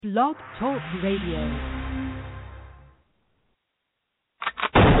Blog Talk Radio.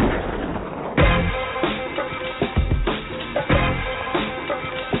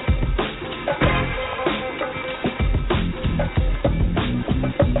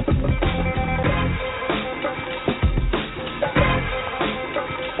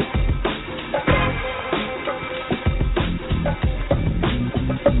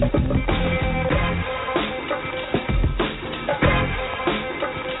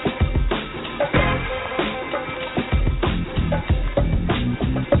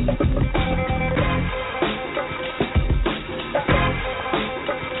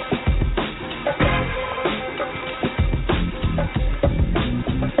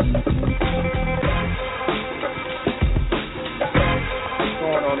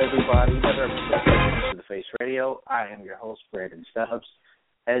 I am your host, Brandon Stubbs.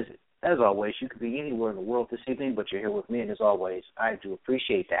 As always, you could be anywhere in the world this evening, but you're here with me, and as always, I do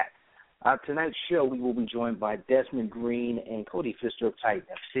appreciate that. Tonight's show, we will be joined by Desmond Green and Cody Pfister of Titan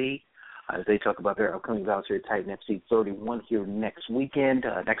FC as they talk about their upcoming bouts here at Titan FC 31 here next weekend,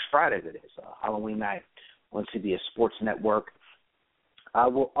 next Friday, that is, Halloween night on CBS Sports Network.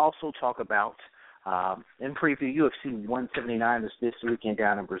 We'll also talk about, and preview UFC 179 this weekend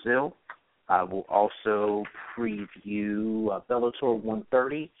down in Brazil. We'll also preview Bellator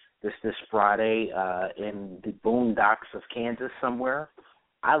 130 this Friday in the boondocks of Kansas somewhere.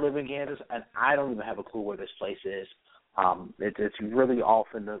 I live in Kansas, and I don't even have a clue where this place is. It's really off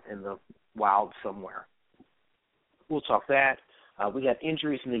in the wild somewhere. We'll talk that. We got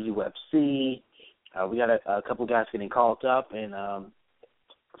injuries in the UFC. We got a couple guys getting called up and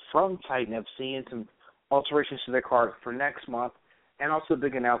from Titan FC and some alterations to their card for next month. And also a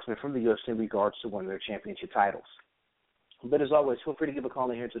big announcement from the UFC in regards to one of their championship titles. But as always, feel free to give a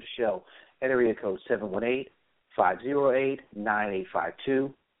call in here to the show at area code 718-508-9852.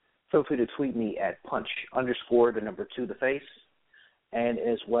 Feel free to tweet me at punch_2 and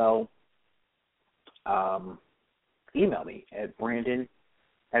as well email me at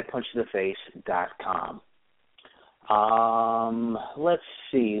brandon@punchtotheface.com. Let's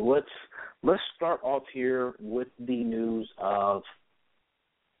see. Let's start off here with the news of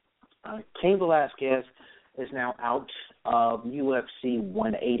Cain Velasquez is now out of UFC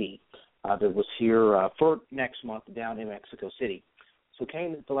 180 that was here for next month down in Mexico City. So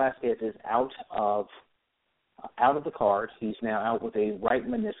Cain Velasquez is out of the card. He's now out with a right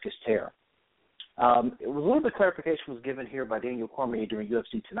meniscus tear. It was a little bit of clarification was given here by Daniel Cormier during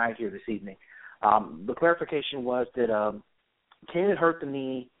UFC Tonight here this evening. The clarification was that Cain had hurt the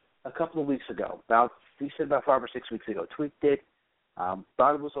knee a couple of weeks ago. He said about 5 or 6 weeks ago. Tweaked it.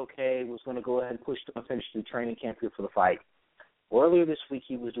 Thought it was okay, was going to go ahead and push through and finish the training camp here for the fight. Earlier this week,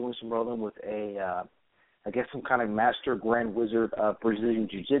 he was doing some rolling with some kind of master grand wizard of Brazilian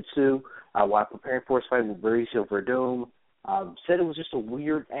Jiu-Jitsu while preparing for his fight with Mauricio Verdum. Said it was just a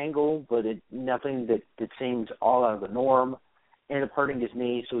weird angle, but nothing that seemed all out of the norm. Ended up hurting his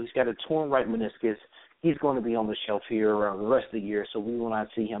knee, so he's got a torn right meniscus. He's going to be on the shelf here the rest of the year, so we will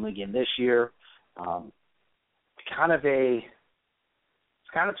not see him again this year.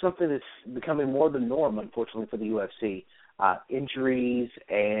 It's kind of something that's becoming more the norm, unfortunately, for the UFC. Injuries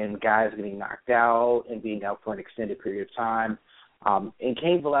and guys getting knocked out and being out for an extended period of time. In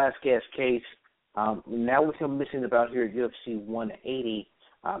Cain Velasquez's case, now with him missing the bout here at UFC 180,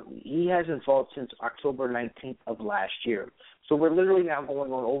 he hasn't fought since October 19th of last year. So we're literally now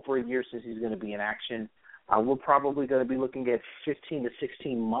going on over a year since he's going to be in action. We're probably going to be looking at 15 to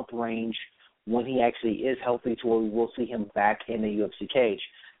 16-month range when he actually is healthy to where we will see him back in the UFC cage.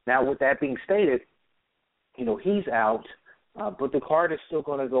 Now, with that being stated, he's out, but the card is still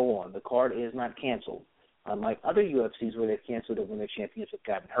going to go on. The card is not canceled. Unlike other UFCs where they've canceled it when their champions have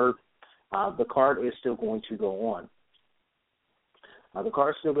gotten hurt, the card is still going to go on. The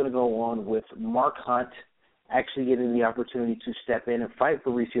card is still going to go on with Mark Hunt actually getting the opportunity to step in and fight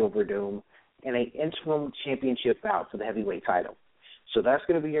Mauricio Verdum in an interim championship bout for the heavyweight title. So that's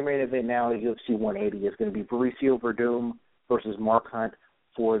going to be your main event now at UFC 180. It's going to be Mauricio Verdum versus Mark Hunt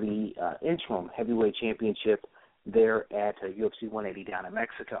for the interim heavyweight championship there at UFC 180 down in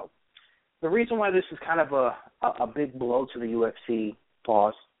Mexico. The reason why this is kind of a big blow to the UFC,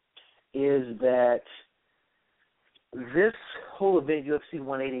 boss, is that this whole event, UFC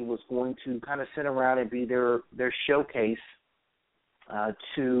 180, was going to kind of sit around and be their showcase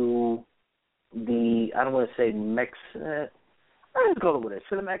to the, I don't want to say let's go with it,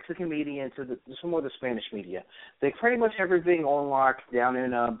 to the Mexican media and to some more of the Spanish media. They pretty much have everything on lock down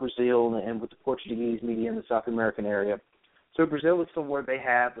in Brazil and with the Portuguese media in the South American area. So Brazil is somewhere they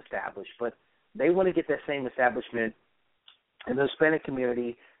have established, but they want to get that same establishment in the Hispanic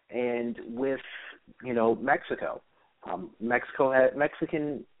community and with, Mexico.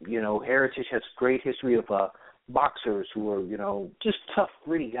 Mexican, heritage has great history of boxers who are, just tough,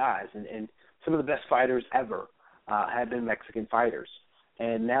 gritty guys, and some of the best fighters ever have been Mexican fighters.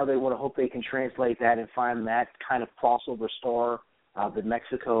 And now they want to hope they can translate that and find that kind of crossover star that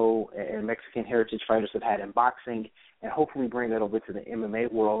Mexico and Mexican heritage fighters have had in boxing, and hopefully bring that over to the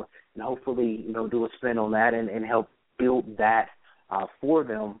MMA world, and hopefully, do a spin on that and help build that for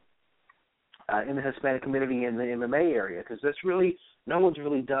them in the Hispanic community in the MMA area, because that's really, no one's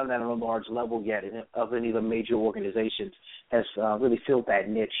really done that on a large level yet of any of the major organizations has really filled that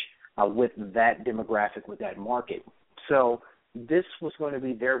niche with that demographic, with that market. So this was going to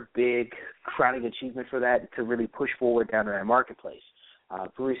be their big crowning achievement for that, to really push forward down to that marketplace.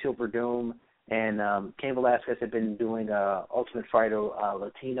 Mauricio Verdum and Cain Velasquez have been doing Ultimate Fighter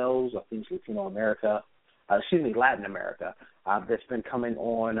Latinos, I think it's Latin America. That's been coming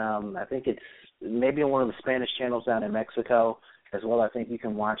on, I think it's maybe on one of the Spanish channels down in Mexico as well. I think you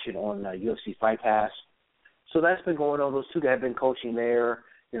can watch it on UFC Fight Pass. So that's been going on. Those two guys have been coaching there.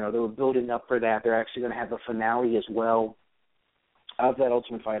 They were building up for that. They're actually going to have a finale as well of that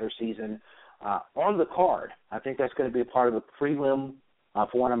Ultimate Fighter season on the card. I think that's going to be a part of the prelim,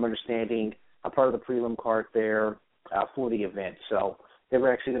 for what I'm understanding, a part of the prelim card there for the event. So they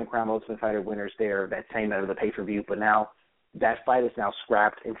were actually going to crown Ultimate Fighter winners there that same night of the pay-per-view, but now that fight is now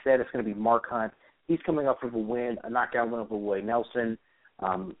scrapped. Instead, it's going to be Mark Hunt. He's coming up with a knockout win over Roy Nelson.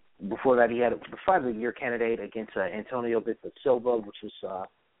 Before that, he had a Fight of the Year candidate against Antonio Victor Silva, which was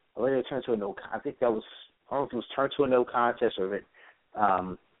later turned to a no. I think that was, I don't know if it was turned to a no contest or if it,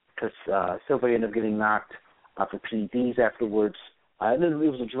 because Silva ended up getting knocked for PEDs afterwards. And then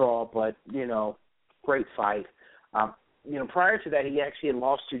it was a draw, but great fight. Prior to that, he actually had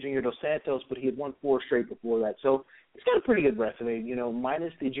lost to Junior Dos Santos, but he had won 4 straight before that. So he's got a pretty good resume.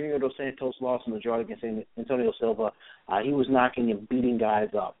 Minus the Junior Dos Santos loss in the draw against Antonio Silva, he was knocking and beating guys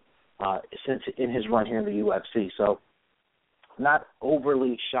up since in his run here in the UFC. So not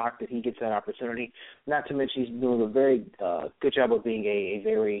overly shocked that he gets that opportunity. Not to mention he's doing a very good job of being a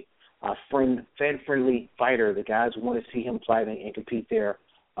very fan-friendly fighter. The guys want to see him fight and compete there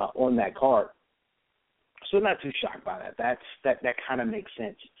on that card. So not too shocked by that. That kind of makes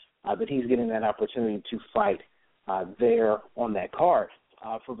sense that he's getting that opportunity to fight there on that card.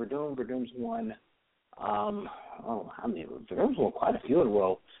 For Verdum, Verdum's won. Verdum's won quite a few in a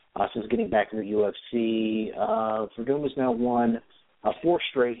row since getting back in the UFC. Verdum has now won 4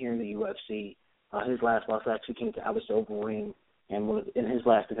 straight here in the UFC. His last loss actually came to Alistair Overeem, and in his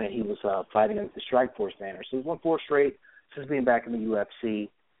last event he was fighting under the Strikeforce banner. So he's won 4 straight since being back in the UFC.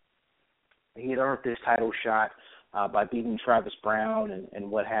 He had earned this title shot by beating Travis Brown and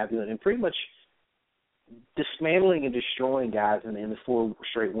what have you, and pretty much dismantling and destroying guys in the 4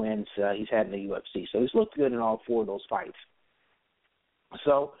 straight wins he's had in the UFC. So he's looked good in all 4 of those fights.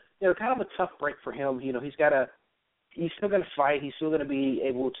 So, kind of a tough break for him. He's still going to fight. He's still going to be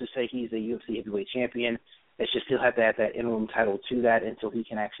able to say he's a UFC heavyweight champion. It's just he'll have to add that interim title to that until he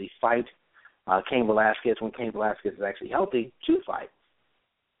can actually fight Cain Velasquez when Cain Velasquez is actually healthy to fight.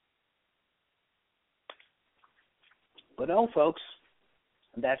 But no, folks,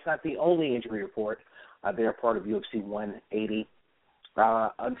 that's not the only injury report. They're part of UFC 180.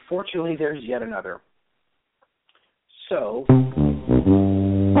 Unfortunately, there's yet another. So,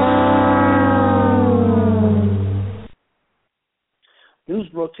 news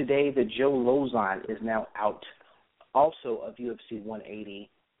broke today that Joe Lauzon is now out, also of UFC 180,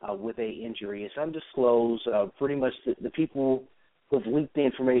 with a injury. It's undisclosed. Pretty much the people who have leaked the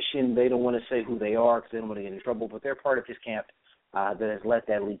information, they don't want to say who they are because they don't want to get in trouble, but they're part of his camp that has let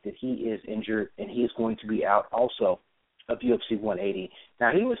that leak that he is injured, and he is going to be out also of UFC 180.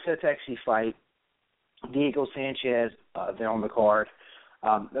 Now, he was set to actually fight Diego Sanchez there on the card.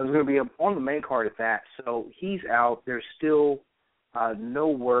 That was going to be on the main card at that, so he's out. There's still no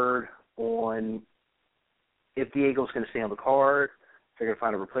word on if Diego's going to stay on the card, if they're going to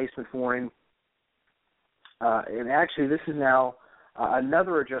find a replacement for him. And actually, this is now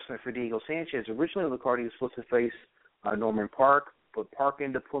another adjustment for Diego Sanchez. Originally on the card, he was supposed to face Norman Park, but Park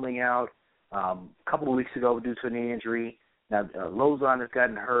ended up pulling out a couple of weeks ago due to an injury. Now, Lauzon has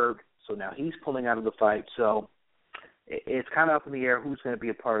gotten hurt, so now he's pulling out of the fight. So it's kind of up in the air who's going to be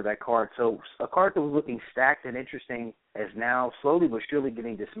a part of that card. So a card that was looking stacked and interesting is now slowly but surely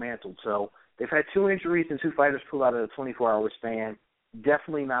getting dismantled. So they've had 2 injuries and 2 fighters pull out in a 24-hour span.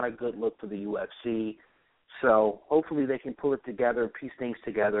 Definitely not a good look for the UFC. So hopefully they can pull it together, piece things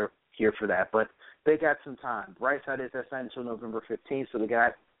together here for that. But they got some time. Right side is that signed until November 15th, so they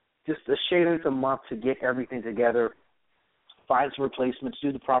got just a shade of a month to get everything together, find some replacements,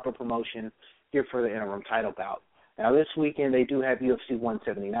 do the proper promotion here for the interim title bout. Now, this weekend they do have UFC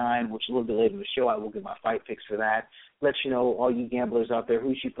 179, which is a little bit later in the show. I will give my fight picks for that. Let you know, all you gamblers out there,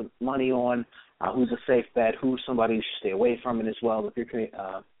 who you should put money on, who's a safe bet, who's somebody you should stay away from, and as well, if you're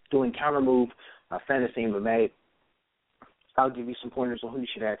doing counter move, fantasy MMA, I'll give you some pointers on who you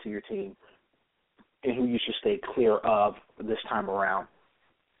should add to your team and who you should stay clear of this time around.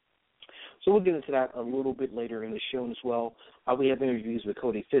 So we'll get into that a little bit later in the show as well. We have interviews with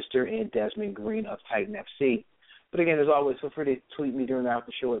Cody Pfister and Desmond Green of Titan FC. But again, as always, feel free to tweet me during the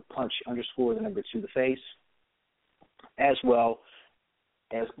show at punch_2 the face, as well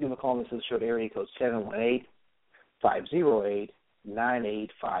as give a call into the show at area code 718-508-9852.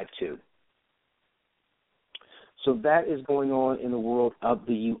 So that is going on in the world of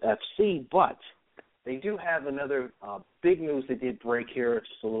the UFC, but they do have another big news that did break here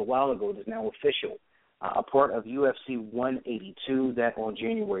just a little while ago. It is now official. A part of UFC 182 that on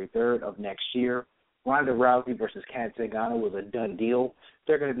January 3rd of next year, Ronda Rousey versus Kat Zingano was a done deal.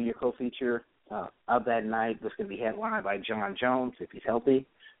 They're going to be your co-feature of that night. That's going to be headlined by John Jones, if he's healthy,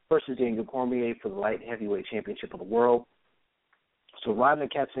 versus Daniel Cormier for the light heavyweight championship of the world. So Ronda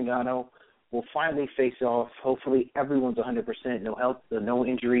and Kat Zingano will finally face off. Hopefully everyone's 100%, no health, no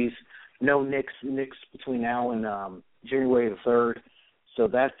injuries, no nicks between now and January the 3rd. So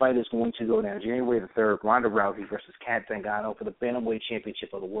that fight is going to go down January the 3rd, Ronda Rousey versus Kat Zingano for the bantamweight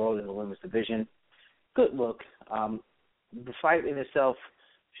championship of the world in the women's division. Good look. The fight in itself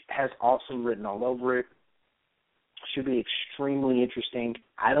has awesome written all over it. Should be extremely interesting.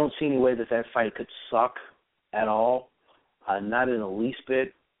 I don't see any way that fight could suck at all, not in the least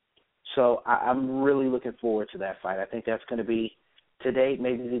bit. So I'm really looking forward to that fight. I think that's going to be, to date,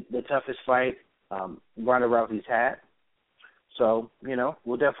 maybe the toughest fight Ronda Rousey's had. So,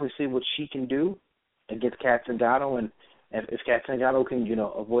 we'll definitely see what she can do against Kat Zingano, and if Kat Zingano can,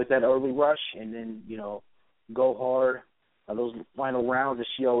 avoid that early rush and then, go hard those final rounds that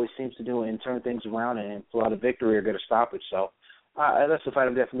she always seems to do and turn things around and pull out a victory or get a stoppage. So that's the fight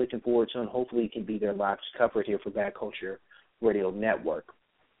I'm definitely looking forward to, and hopefully it can be their live coverage here for Bad Culture Radio Network.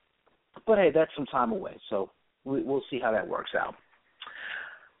 But, hey, that's some time away, so we'll see how that works out.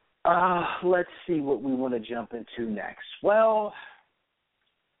 Let's see what we want to jump into next. Well,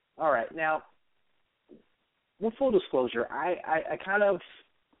 all right. Now, with full disclosure, I kind of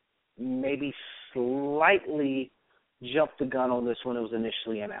maybe slightly jumped the gun on this when it was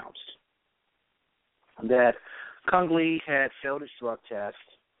initially announced that Kung Lee had failed his drug test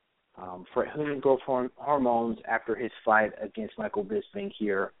for human growth hormones after his fight against Michael Bisping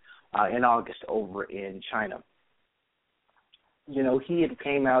here in August over in China. He had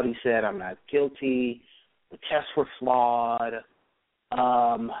came out, he said, I'm not guilty, the tests were flawed,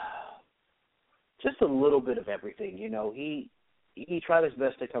 just a little bit of everything. He tried his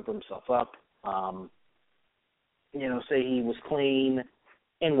best to cover himself up, say he was clean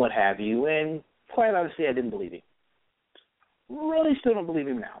and what have you, and quite honestly, I didn't believe him. Really still don't believe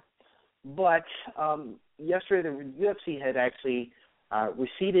him now. But yesterday, the UFC had actually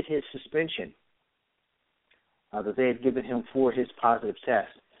receded his suspension that they had given him for his positive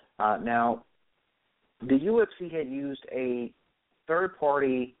test. Now, the UFC had used a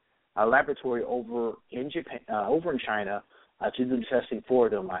third-party laboratory over in Japan, over in China, to do the testing for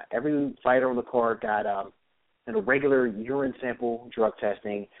them. Every fighter on the card got a regular urine sample drug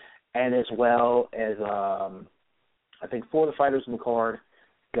testing, and as well as I think 4 of the fighters on the card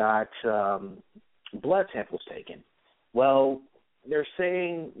got blood samples taken. Well, they're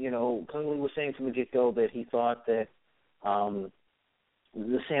saying, Kung Lee was saying from the get-go that he thought that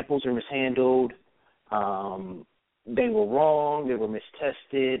the samples are mishandled, they were wrong, they were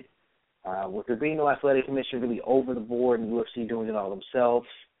mistested, with there being no athletic commission really over the board and UFC doing it all themselves.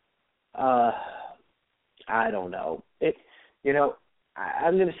 I don't know.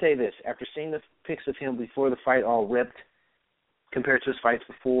 I'm going to say this. After seeing the pics of him before the fight all ripped compared to his fights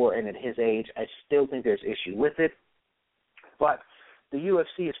before and at his age, I still think there's issue with it. But the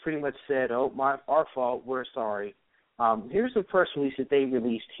UFC has pretty much said, our fault, we're sorry. Here's the press release that they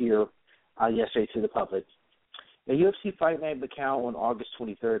released here yesterday to the public. A UFC Fight Night Macau on August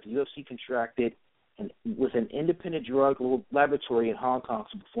 23rd, the UFC contracted with an independent drug laboratory in Hong Kong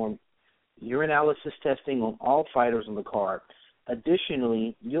to perform urinalysis testing on all fighters on the card.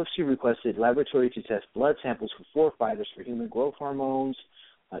 Additionally, UFC requested laboratory to test blood samples for 4 fighters for human growth hormones,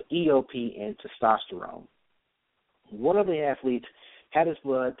 EOP, and testosterone. One of the athletes had his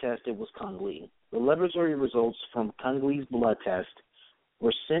blood tested was Kung Lee. The laboratory results from Kung Lee's blood test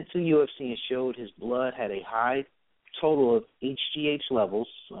were sent to the UFC and showed his blood had a high total of HGH levels,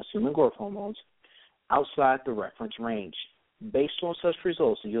 human growth hormones, outside the reference range. Based on such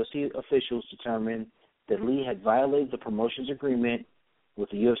results, the UFC officials determined that Lee had violated the promotion's agreement with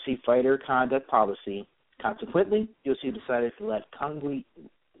the UFC fighter conduct policy. Consequently, UFC decided to let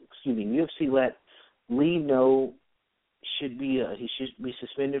UFC let Lee know he should be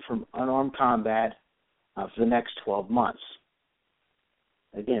suspended from unarmed combat for the next 12 months.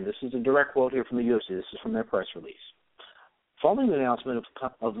 Again, this is a direct quote here from the UFC. This is from their press release. Following the announcement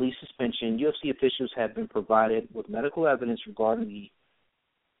of Lee's suspension, UFC officials have been provided with medical evidence regarding the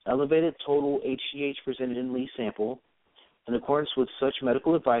elevated total HGH presented in Lee's sample. In accordance with such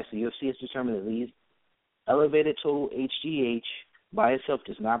medical advice, the UFC has determined that Lee's elevated total HGH by itself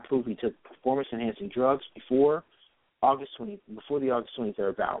does not prove he took performance-enhancing drugs before the August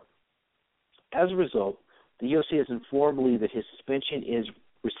 23rd bout. As a result, the UFC has informed Lee that his suspension is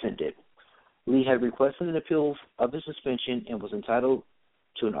rescinded. Lee had requested an appeal of the suspension and was entitled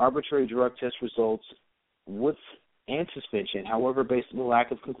to an arbitrary drug test results and suspension. However, based on the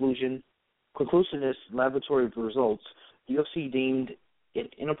lack of conclusiveness laboratory results, the UFC deemed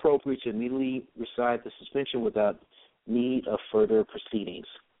it inappropriate to immediately rescind the suspension without need of further proceedings.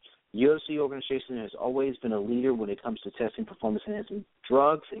 The UFC organization has always been a leader when it comes to testing performance-enhancing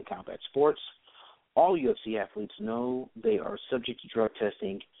drugs in combat sports. All UFC athletes know they are subject to drug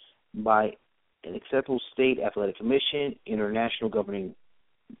testing by an acceptable state athletic commission, international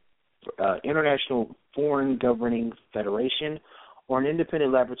foreign governing federation, or an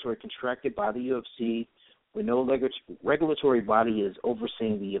independent laboratory contracted by the UFC when no regulatory body is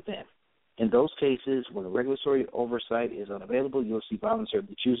overseeing the event. In those cases, when the regulatory oversight is unavailable, UFC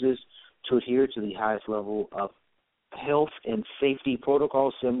voluntarily chooses to adhere to the highest level of health and safety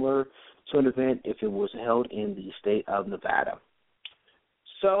protocols similar to an event if it was held in the state of Nevada.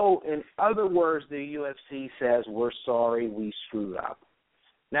 So, in other words, the UFC says, we're sorry, we screwed up.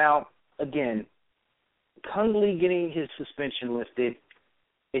 Now, again, Kung Lee getting his suspension lifted,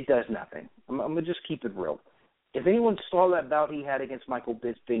 it does nothing. I'm going to just keep it real. If anyone saw that bout he had against Michael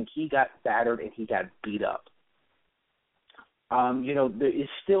Bisping, he got battered and he got beat up.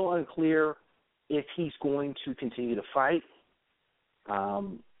 It's still unclear if he's going to continue to fight.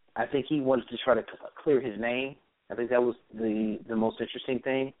 I think he wanted to try to clear his name. I think that was the most interesting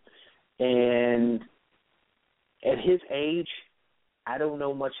thing. And at his age, I don't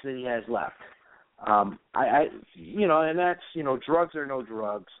know much that he has left. And that's, drugs are no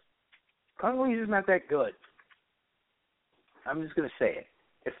drugs. Kung Lee's is not that good. I'm just going to say it.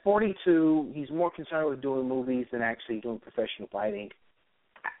 At 42, he's more concerned with doing movies than actually doing professional fighting.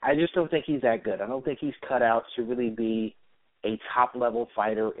 I just don't think he's that good. I don't think he's cut out to really be a top-level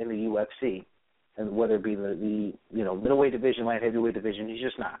fighter in the UFC. And whether it be the middleweight division, light heavyweight division, he's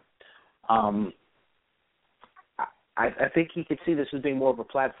just not. I think he could see this as being more of a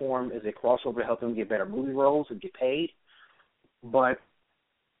platform as a crossover to help him get better movie roles and get paid. But,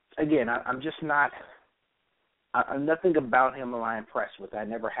 again, I'm just not – I'm nothing about him am I impressed with. I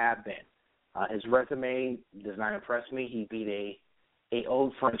never have been. His resume does not impress me. He beat a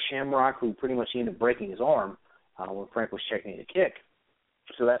old Frank Shamrock who pretty much ended up breaking his arm when Frank was checking a kick.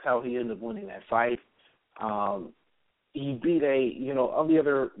 So that's how he ended up winning that fight. He beat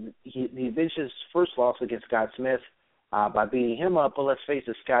he avenged his first loss against Scott Smith by beating him up. But let's face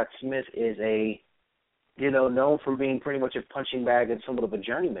it, Scott Smith is known for being pretty much a punching bag and somewhat of a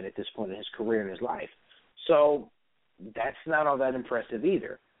journeyman at this point in his career and his life. So that's not all that impressive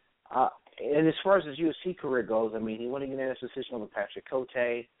either. And as far as his UFC career goes, I mean, he won a unanimous decision over Patrick Cote.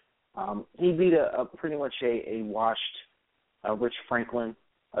 He beat pretty much a washed Rich Franklin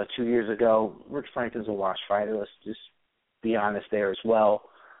 2 years ago. Rich Franklin's a washed fighter. Let's just be honest there as well.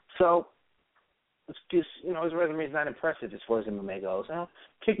 So it's just, his resume is not impressive as far as MMA goes.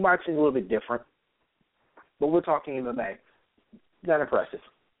 Kickboxing a little bit different, but we're talking MMA. Not impressive.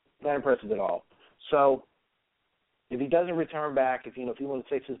 Not impressive at all. So if he doesn't return back, if he wants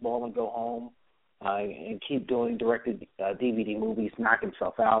to fix his ball and go home and keep doing directed DVD movies, knock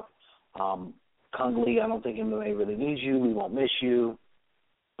himself out, Kung Lee, I don't think MMA really needs you. We won't miss you.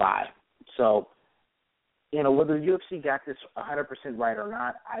 Bye. So, whether the UFC got this 100% right or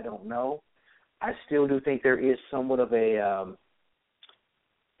not, I don't know. I still do think there is somewhat of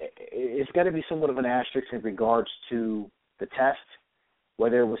it's got to be somewhat of an asterisk in regards to the test,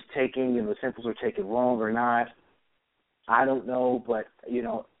 whether it was taken, the samples were taken wrong or not. I don't know, but,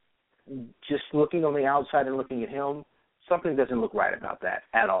 just looking on the outside and looking at him, something doesn't look right about that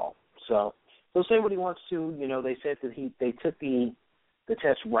at all. So he'll say what he wants to. They said that they took the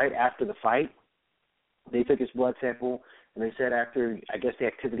test right after the fight. They took his blood sample, and they said after, I guess, the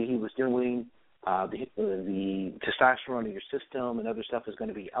activity he was doing, the testosterone in your system and other stuff is going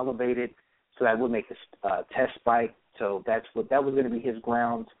to be elevated. so that would make this test fight. So that was going to be his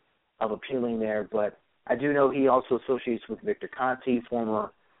ground of appealing there. But I do know he also associates with Victor Conti,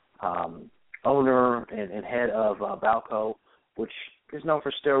 former owner and head of Balco, which is known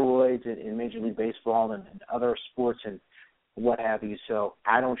for steroids in Major League Baseball and other sports and what have you. So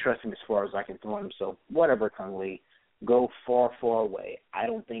I don't trust him as far as I can throw him. So whatever, Kung Lee, go far, far away. I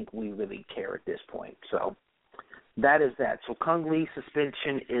don't think we really care at this point. So that is that. So Kung Lee's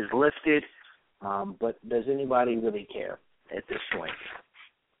suspension is lifted, but does anybody really care at this point?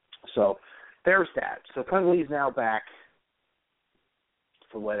 So there's that. So Kung Lee's now back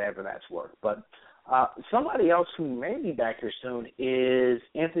for whatever that's worth. But somebody else who may be back here soon is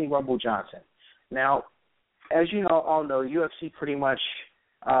Anthony Rumble Johnson. Now, as you all know, UFC pretty much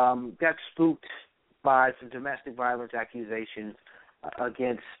got spooked by some domestic violence accusations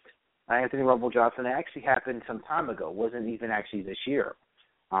against Anthony Rumble Johnson. It actually happened some time ago. It wasn't even actually this year.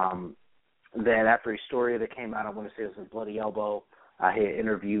 That after a story that came out, I want to say it was in Bloody Elbow, he had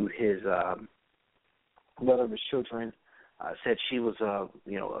interviewed his mother of his children, said she was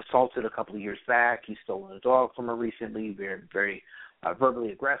assaulted a couple of years back. He stolen a dog from her recently, very, very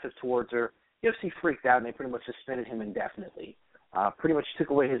verbally aggressive towards her. UFC freaked out, and they pretty much suspended him indefinitely. Pretty much took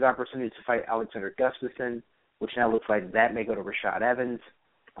away his opportunity to fight Alexander Gustafsson, which now looks like that may go to Rashad Evans,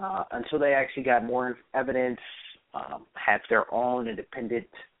 until they actually got more evidence, had their own independent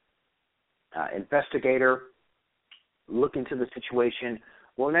investigator look into the situation.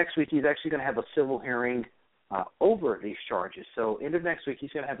 Well, next week he's actually going to have a civil hearing over these charges. So end of next week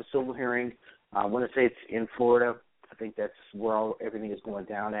he's going to have a civil hearing. I want to say it's in Florida. I think that's where everything is going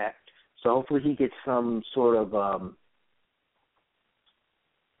down at. So hopefully he gets some sort of,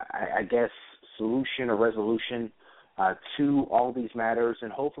 I guess, solution or resolution to all these matters.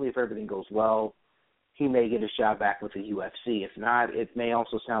 And hopefully if everything goes well, he may get his job back with the UFC. If not, it may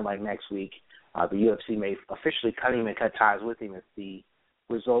also sound like next week the UFC may officially cut him and cut ties with him if the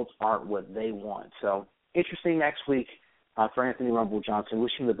results aren't what they want. So interesting next week for Anthony Rumble Johnson.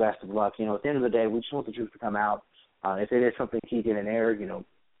 Wish him the best of luck. At the end of the day, we just want the truth to come out. If it is something he did in error,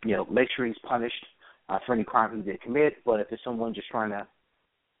 make sure he's punished for any crime he did commit. But if it's someone just trying to,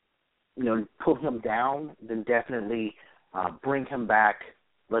 pull him down, then definitely bring him back,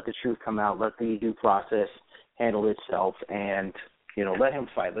 let the truth come out, let the due process handle itself, and, let him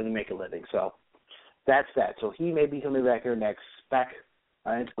fight, let him make a living. So that's that. So he may be coming back here back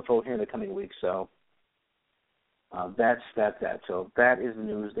into the fold here in the coming weeks. So that's that. So that is the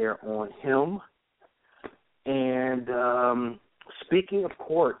news there on him. And speaking of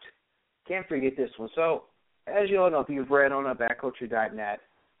court, can't forget this one. So as you all know, if you've read on backculture.net,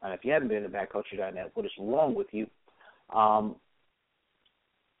 if you haven't been to backculture.net, what is wrong with you?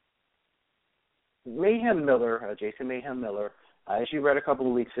 Mayhem Miller, Jason Mayhem Miller, as you read a couple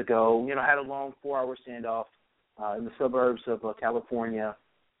of weeks ago, had a long 4-hour standoff in the suburbs of California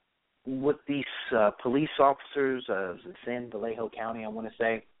with these police officers in San Vallejo County, I want to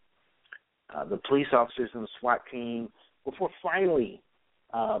say. The police officers and the SWAT team, before finally,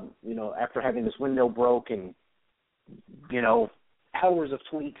 after having this window broke and, hours of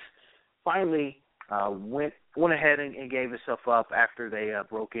tweets, finally went ahead and gave himself up after they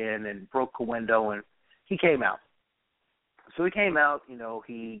broke in and broke a window, and he came out. So he came out,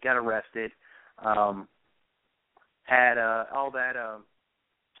 he got arrested, had all that,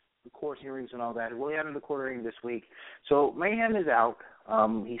 the court hearings and all that. Well, he had the court hearing this week. So Mayhem is out.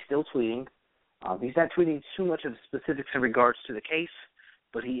 He's still tweeting. He's not tweeting too much of the specifics in regards to the case,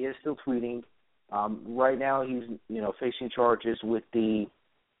 but he is still tweeting. Right now he's, facing charges with the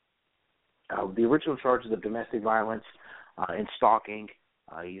original charges of domestic violence and stalking.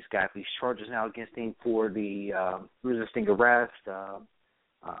 He's got these charges now against him for the resisting arrest,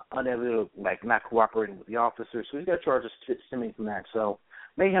 unable, not cooperating with the officers. So he's got charges stemming from that. So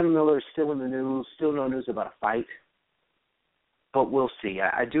Mayhem Miller is still in the news, still no news about a fight. But we'll see.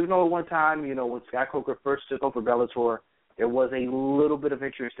 I do know at one time, when Scott Coker first took over Bellator, there was a little bit of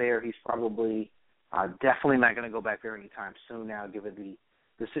interest there. He's probably definitely not going to go back there anytime soon now, given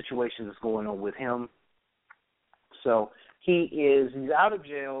the situation that's going on with him. So he's out of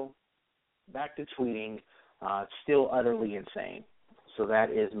jail, back to tweeting, still utterly insane. So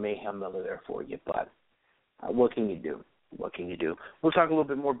that is Mayhem Miller there for you. But what can you do? What can you do? We'll talk a little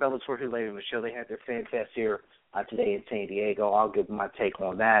bit more Bellator here later in the show. They had their fan fest here today in San Diego. I'll give my take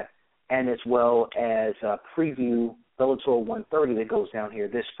on that, and as well as preview Bellator 130 that goes down here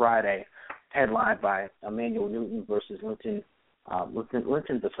this Friday, headlined by Emmanuel Newton versus Linton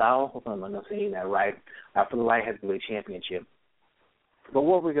Basal. Hopefully I'm not saying that right, for the light heavyweight championship. But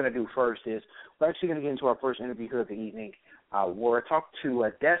what we're going to do first is we're actually going to get into our first interview here of the evening, where I talked to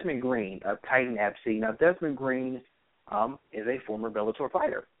Desmond Green of Titan FC. Now, Desmond Green is a former Bellator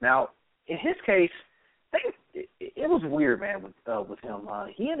fighter. Now, in his case, it was weird, man, with him.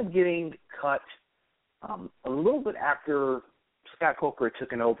 He ended up getting cut a little bit after Scott Coker had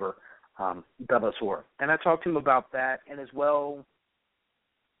taken over Bellator. And I talked to him about that, and as well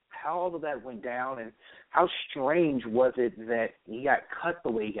how all of that went down and how strange was it that he got cut the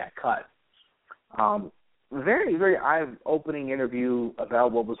way he got cut. Very, very eye-opening interview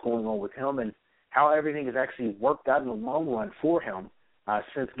about what was going on with him and how everything has actually worked out in the long run for him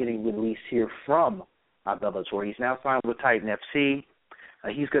since getting released here from Bellator. He's now signed with Titan FC.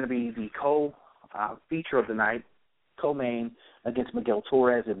 He's going to be the co-feature of the night, co-main against Miguel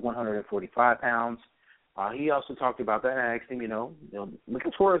Torres at 145 pounds. He also talked about that, and I asked him,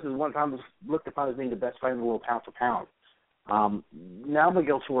 Miguel Torres is one time looked upon as being the best fighter in the world pound for pound. Now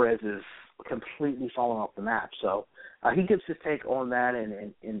Miguel Torres is completely falling off the map. So he gives his take on that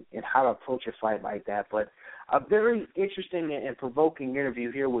and how to approach a fight like that. But a very interesting and provoking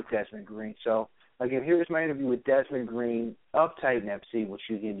interview here with Desmond Green. So, again, here's my interview with Desmond Green of Titan FC, which,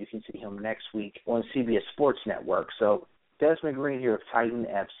 again, you can see him next week on CBS Sports Network. So, Desmond Green here of Titan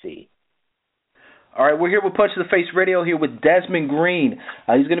FC. All right, we're here with Punch to the Face Radio here with Desmond Green.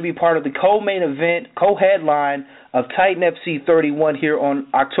 He's going to be part of the co-main event, co-headline of Titan FC 31 here on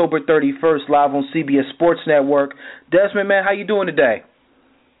October 31st, live on CBS Sports Network. Desmond, man, how you doing today?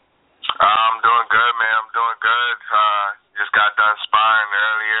 I'm doing good, man. I'm doing good. Just got done sparring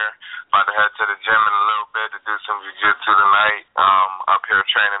earlier. About to head to the gym in a little bit to do some jiu-jitsu tonight. Up here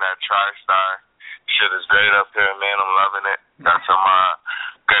training at TriStar. Shit is great up here, man. I'm loving it. Got some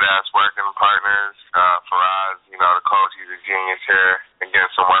good-ass working partners. Faraz, the coach, he's a genius here. And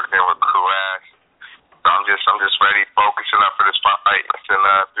getting some work in with Kuash. So I'm just ready, focusing up for this fight. It's in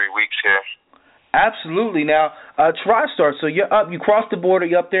 3 weeks here. Absolutely. Now, TriStar, so you're up, you crossed the border,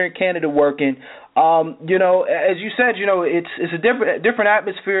 you're up there in Canada working. As you said, it's a different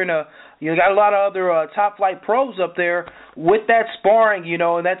atmosphere, and you got a lot of other top flight pros up there. With that sparring, in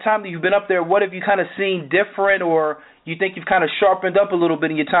that time that you've been up there, what have you kind of seen different, or you think you've kind of sharpened up a little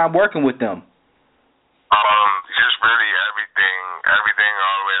bit in your time working with them? Just really everything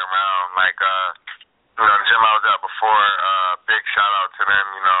all the way around. Like, the gym I was at before, big shout out to them,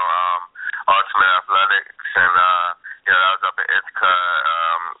 Ultimate Athletics, and, that was up at Ithaca,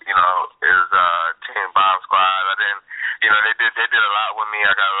 is Team Bomb Squad. They did a lot with me.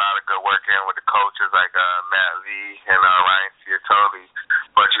 I got a lot of good work in with the coaches like Matt Lee and Ryan Ciatoli.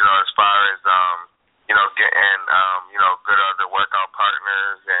 But, as far as, getting, good other workout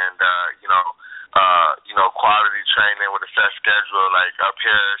partners and, quality training with a set schedule, like up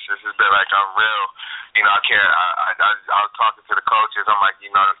here, it's just been like unreal. I was talking to the coaches. I'm like,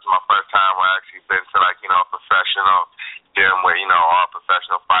 this is my first time where I actually been to like, a professional gym with, all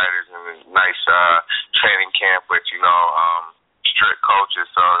professional fighters and a nice training camp with, strict coaches.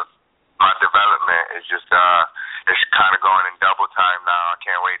 So my development is just, it's kind of going in double time now. I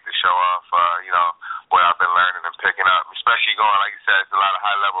can't wait to show off, what I've been learning and picking up, especially going, like you said, there's a lot of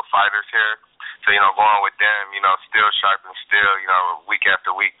high-level fighters here. So, going with them, still sharp and still, week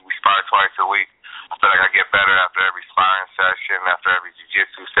after week, we spar twice a week. I feel like I get better after every sparring session, after every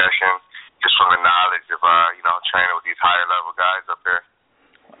jiu-jitsu session, just from the knowledge of, training with these higher-level guys up here.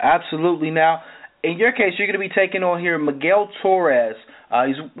 Absolutely. Now, in your case, you're going to be taking on here Miguel Torres.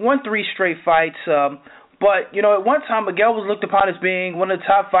 He's won 3 straight fights. But, at one time, Miguel was looked upon as being one of the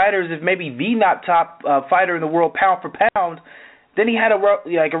top fighters, if maybe the not top fighter in the world, pound for pound. Then he had a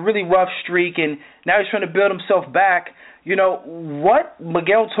really rough streak, and now he's trying to build himself back. What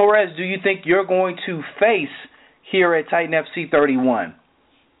Miguel Torres do you think you're going to face here at Titan FC 31?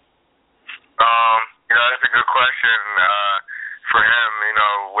 That's a good question for him.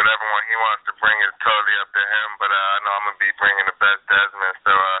 Whatever one he wants to bring is totally up to him, but I know I'm going to be bringing the best Desmond.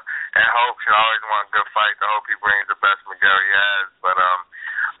 So, and Hope should always want good fights. I hope he brings the best Miguel he has. But,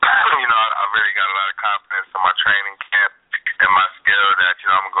 I really got a lot of confidence in my training camp and my skill that,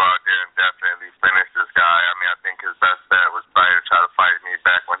 I'm going to go out there and definitely finish this guy. I think his best bet was probably to try to fight me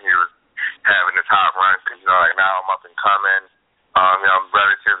back when he was having his hot run. Because, like now I'm up and coming. I'm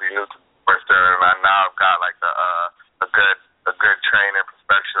relatively new to Pfister, and now I've got like a good training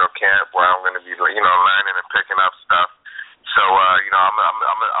professional camp where I'm going to be, learning and picking up stuff. So,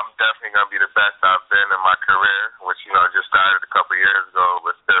 I'm definitely going to be the best I've been in my career, which, just started a couple of years ago,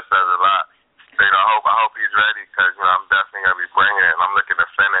 but still says a lot. So, I hope he's ready because, I'm definitely going to be bringing it, and I'm looking to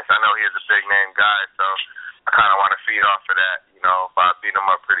finish. I know he's a big-name guy, so I kind of want to feed off of that. If I beat him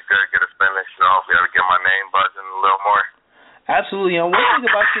up pretty good, get a finish, hopefully I'll get my name buzzing a little more. Absolutely. And one thing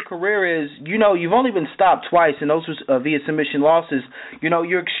about your career is, you've only been stopped twice, and those were via submission losses. You're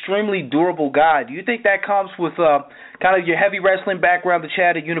an extremely durable guy. Do you think that comes with kind of your heavy wrestling background that you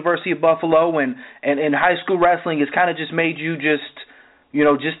had at University of Buffalo and high school wrestling has kind of just made you just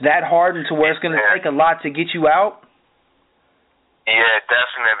that hardened to where it's going to take a lot to get you out? Yeah,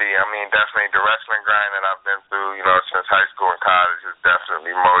 definitely. I mean, definitely the wrestling grind that I've been through, since high school and college has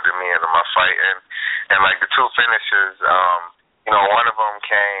definitely molded me into my fighting. And like the two finishes, one of them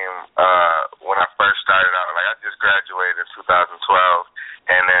came when I first started out. Like I just graduated in 2012,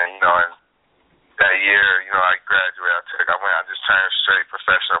 and then in that year, I graduated. I just turned straight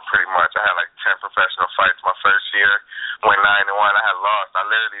professional pretty much. I had like 10 professional fights my first year. Went 9-1. I had lost.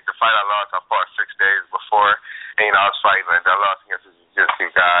 The fight I lost, I fought 6 days before. And I was fighting. I lost against a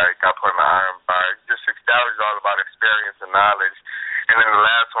jiu-jitsu guy. Got put in the iron bar. That was all about experience and knowledge. And then the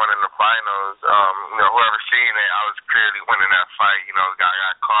last one in the finals, whoever seen it, I was clearly winning that fight. Got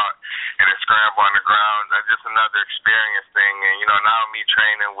caught in a scramble on the ground. Just another experience thing. And now me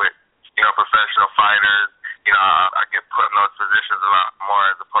training with professional fighters. I get put in those positions a lot more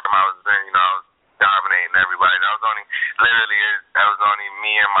as the program I was in. I was dominating everybody. That was only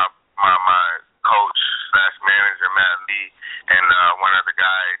me and my coach / manager Matt Lee and one other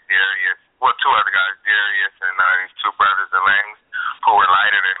guy Darius. Well, two other guys, Darius and these two brothers Langs, who were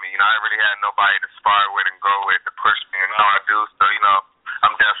lighter than me. I really had nobody to spar with and go with to push me, and now I do. So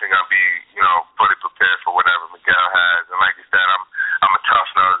I'm definitely gonna be fully prepared for whatever Miguel has. And like you said, I'm a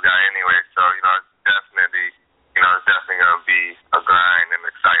tough nosed guy anyway. So it's definitely gonna be a grind and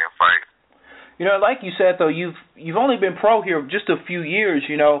exciting fight. Like you said though, you've only been pro here just a few years.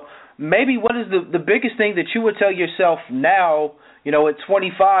 Maybe what is the biggest thing that you would tell yourself now, at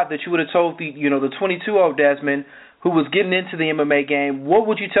 25, that you would have told the 22-year-old Desmond who was getting into the MMA game? What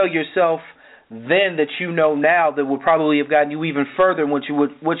would you tell yourself then that you know now that would probably have gotten you even further than what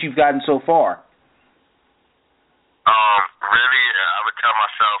you've gotten so far? Really, I would tell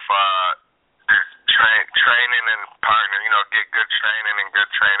myself training and partner. Get good training and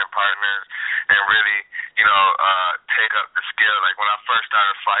good training partners, and really, take up the skill. Like when I first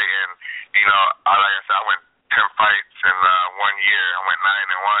started fighting, like I said, I went 10 fights in 1 year. I went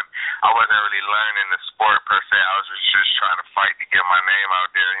 9-1. I wasn't really learning the sport per se. I was just trying to fight to get my name out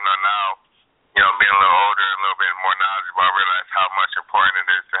there. Now, being a little older, a little bit more knowledgeable, I realize how much important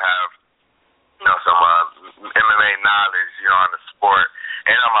it is to have, some MMA knowledge, on the sport.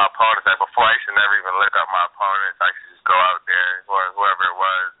 And on my opponents, like before, I used to never even look up my opponents. I used to just go out there, whoever it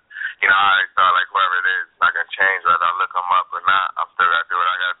was. I always thought like whoever it is, it's not gonna change whether I look them up or not. I'm still gotta do what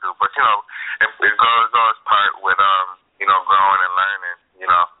I gotta do. But it goes part with growing and learning.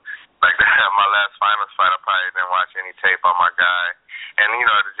 Like my last finals fight, I probably didn't watch any tape on my guy. And at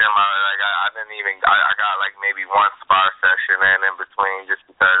the gym, I didn't even. I got like maybe one spar session in between just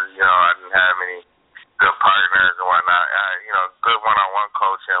because I didn't have any good partners and whatnot. Good one-on-one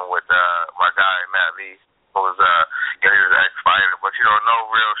coaching with my guy Matt Lee, who was he was an ex-fighter, but no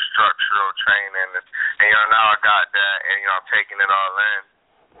real structural training. And now I got that, and I'm taking it all in.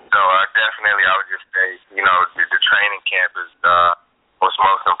 So definitely, I would just say the training camp is what's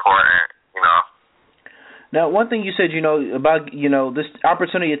most important. Now, one thing you said, about, this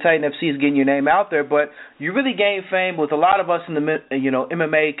opportunity at Titan FC is getting your name out there, but you really gained fame with a lot of us in the,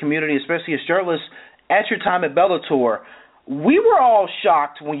 MMA community, especially as journalists, at your time at Bellator. We were all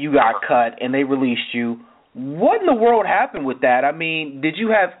shocked when you got cut and they released you. What in the world happened with that? I mean, did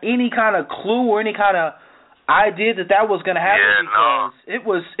you have any kind of clue or any kind of idea that was going to happen? Yeah,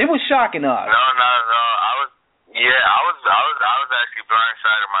 because it was shocking us. No, not at all. I was actually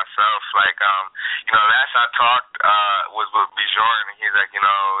blindsided myself. Like, last I talked was with Bjorn, and he's like, it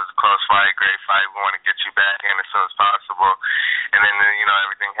was a close fight, great fight. We want to get you back in as soon as possible. And then,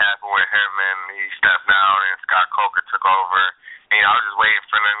 everything happened with him, and he stepped down, and Scott Coker took over. And I was just waiting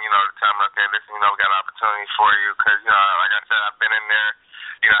for them, to tell me, okay, listen, we got an opportunity for you, because, like I said, I've been in there.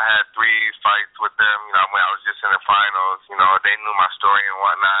 I had 3 fights with them. When I was just in the finals, they knew my story and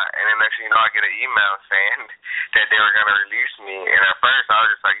whatnot. And then next thing you know, I get an email saying that they were going to release me. And at first, I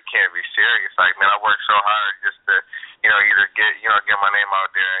was just like, you can't be serious. Like, man, I worked so hard just to, either get my name out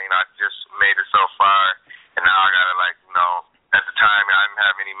there. I just made it so far. And now I got to, at the time, I didn't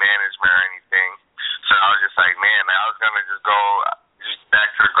have any management or anything. So I was just like, man, I was going to just go back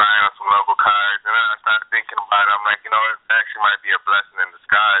to the grind on some local cards. And then I started thinking about it. I'm like, it actually might be a blessing in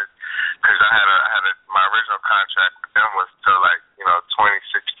disguise, because I had my original contract with them was till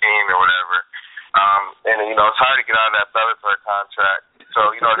 2016 or whatever. And it's hard to get out of that Bellator contract.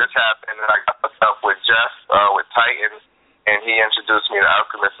 So this happened, and I got myself with Jeff with Titan, and he introduced me to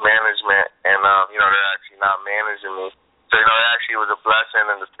Alchemist Management, and they're actually not managing me. So it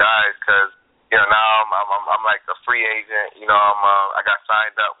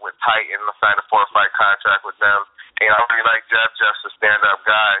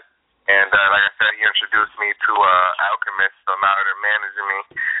And like I said, he introduced me to Alchemist, so now they're managing me.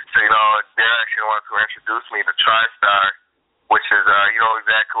 So, they're actually the ones who introduced me to TriStar, which is,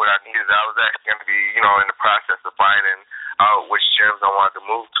 exactly what I needed. I was actually going to be, in the process of finding out which gyms I wanted to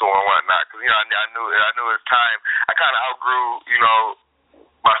move to and whatnot. Because, I knew it was time. I kind of outgrew,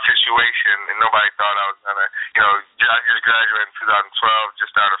 my situation, and nobody thought I was going to, I just graduated in 2012,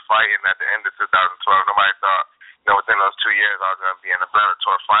 just started fighting at the end of 2012. Nobody thought, within those 2 years I was going to be in the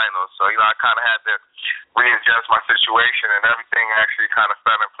Bellator finals. So, I kind of had to readjust my situation, and everything actually kind of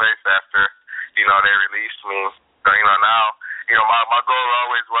fell in place after, they released me. So, now, my goal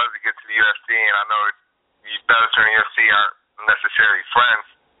always was to get to the UFC, and I know Bellator and UFC aren't necessarily friends.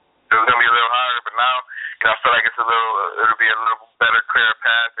 It was going to be a little harder, but now, I feel like it'll be a little better, clearer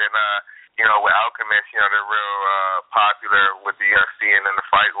path, and, with Alchemist, they're real popular with the UFC and in the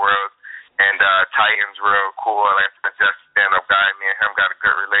fight world. And Titan's real cool. Like I said, just a stand-up guy. Me and him got a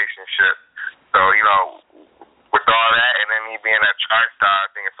good relationship. So, with all that, and then me being at TriStar, I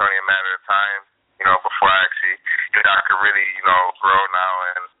think it's only a matter of time, before I actually, I could really, grow now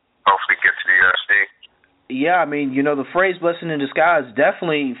and hopefully get to the UFC. Yeah, I mean, the phrase blessing in disguise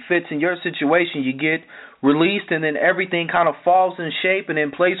definitely fits in your situation. You get released, and then everything kind of falls in shape and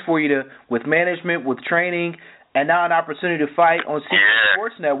in place for you with management, with training, and now an opportunity to fight on CBS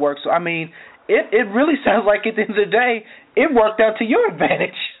Sports Network. So, I mean, it really sounds like at the end of the day, it worked out to your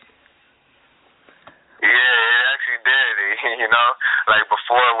advantage. Yeah, it actually did. Like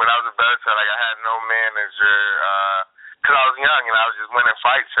before when I was a Bellator, like I had no manager because I was young and I was just winning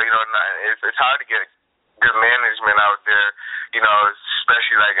fights. So, it's hard to get good management out there,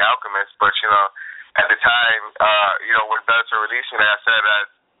 especially like Alchemist. But, at the time, when Bellator released me, I said that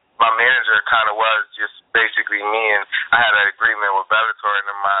my manager kind of was just basically me, and I had an agreement with Bellator, and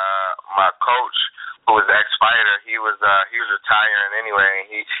then my coach, who was the ex-fighter, he was retiring anyway.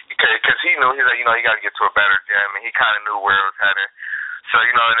 Because he knew, he's like, you got to get to a better gym, and he kind of knew where it was headed. So, it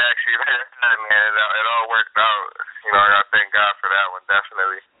actually, man, it all worked out. I thank God for that one,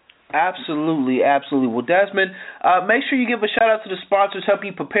 definitely. Absolutely, absolutely. Well, Desmond, make sure you give a shout-out to the sponsors, help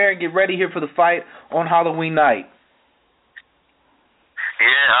you prepare and get ready here for the fight on Halloween night.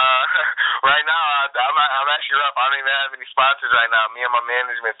 Yeah, right now I'm actually up. I don't even have any sponsors right now. Me and my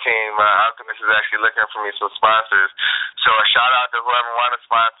management team, Alchemist is actually looking for me some sponsors. So a shout out to whoever want to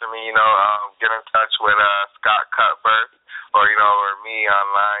sponsor me. Get in touch with Scott Cuthbert or me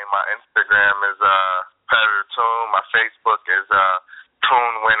online. My Instagram is Predator Toon. My Facebook is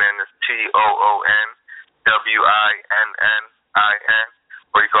Toon Winning. It's TOONWINNIN.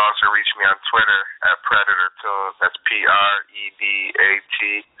 Or you can also reach me on Twitter at Predator Toon. That's PREDATOR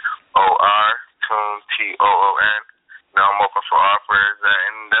Toon TOON. I'm open for offers,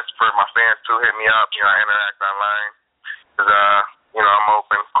 and that's for my fans too. Hit me up, interact online. Cause I'm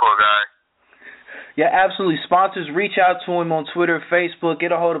open, cool guy. Yeah, absolutely. Sponsors, reach out to him on Twitter, Facebook.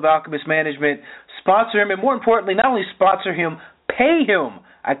 Get a hold of Alchemist Management. Sponsor him, and more importantly, not only sponsor him, pay him.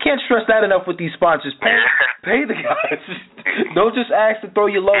 I can't stress that enough with these sponsors. Pay the guys. Don't just ask to throw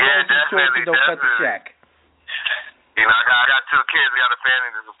your logo on some shorts and don't cut the check. I got 2 kids. We got a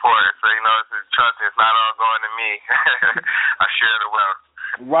family to support. So, trust me, it's not all going to me. I share the wealth.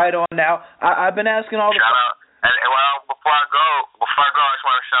 Right on now. I've been asking all the... Shout out. And before I go, I just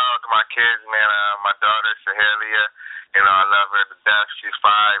want to shout out to my kids, man. My daughter, Sahelia. I love her to death. She's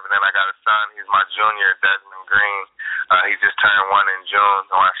 5. And then I got a son. He's my junior, Desmond Green. He just turned 1 in June.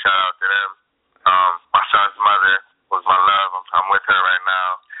 I want to shout out to them. My son's mother was my love. I'm with her right now.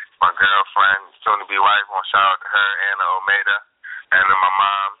 My girlfriend, soon-to-be wife, I want to shout out to her, Anna Omeda. And then my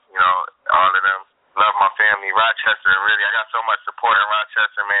mom, all of them. Love my family. Rochester, really. I got so much support in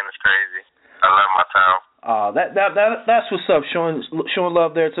Rochester, man. It's crazy. I love my town. That's what's up, showing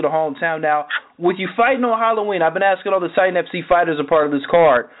love there to the hometown. Now, with you fighting on Halloween, I've been asking all the Titan FC fighters a part of this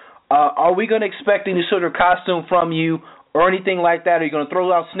card, are we going to expect any sort of costume from you or anything like that? Are you going to throw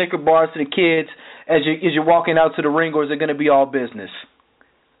out Snicker bars to the kids as you're walking out to the ring, or is it going to be all business?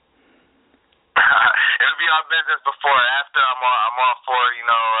 It'll be all business before. After, I'm all for,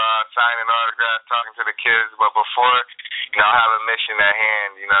 signing autographs, talking to the kids. But before, I have a mission at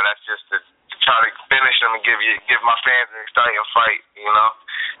hand. That's just to try to finish them and give my fans an exciting fight. It's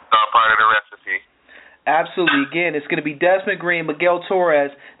all part of the recipe. Absolutely. Again, it's going to be Desmond Green, Miguel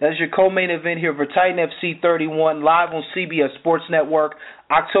Torres. That's your co-main event here for Titan FC 31, live on CBS Sports Network,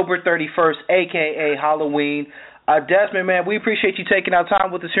 October 31st, a.k.a. Halloween. Desmond, man, we appreciate you taking our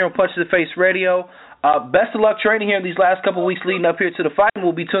time with us here on Punch to the Face Radio. Best of luck training here in these last couple of weeks leading up here to the fight, and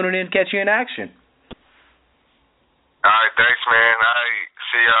we'll be tuning in and catch you in action. All right, thanks, man. All right,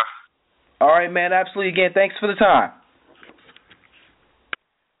 see ya. All right, man, absolutely. Again, thanks for the time.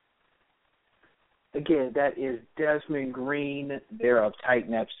 Again, that is Desmond Green there of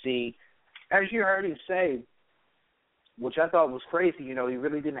Titan FC. As you heard him say, which I thought was crazy, he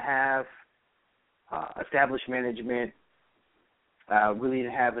really didn't have established management, really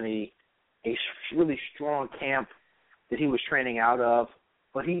didn't have a really strong camp that he was training out of.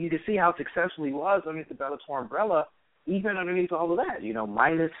 But you could see how successful he was underneath the Bellator umbrella, even underneath all of that,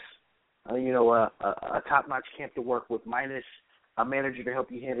 minus, a top-notch camp to work with, minus a manager to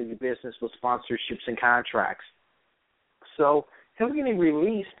help you handle your business with sponsorships and contracts. So him getting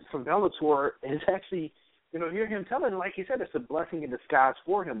released from Bellator is actually, hear him telling, like he said, it's a blessing in disguise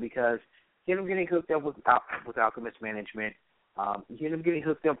for him, because him getting hooked up with Alchemist Management, him getting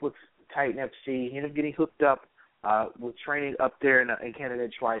hooked up with Titan FC, him getting hooked up with training up there in Canada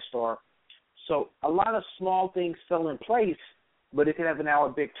at TriStar. So a lot of small things fell in place, but it could have now a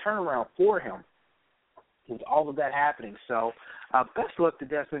big turnaround for him with all of that happening. So best luck to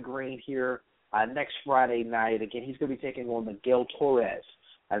Desmond Green here next Friday night. Again, he's going to be taking on Miguel Torres,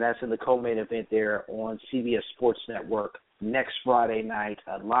 and that's in the co-main event there on CBS Sports Network next Friday night,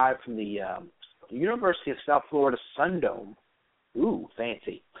 live from the University of South Florida Sundome. Ooh,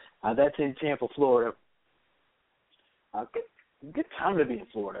 fancy. That's in Tampa, Florida. Good time to be in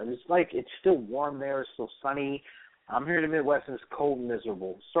Florida. It's still warm there. It's still sunny. I'm here in the Midwest, and it's cold and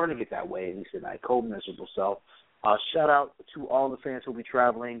miserable. It's starting to get that way, at least at night, cold and miserable. So shout out to all the fans who will be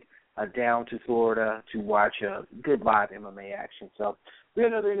traveling down to Florida to watch good live MMA action. So we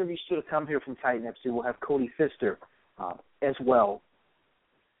have another interview still to come here from Titan FC. We'll have Cody Pfister as well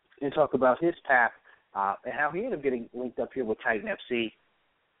and talk about his path and how he ended up getting linked up here with Titan FC.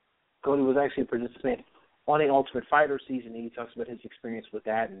 Cody was actually a participant on the Ultimate Fighter season, and he talks about his experience with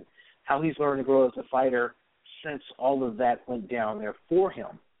that and how he's learned to grow as a fighter since all of that went down there for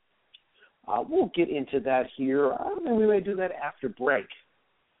him. We'll get into that here. I think we may do that after break.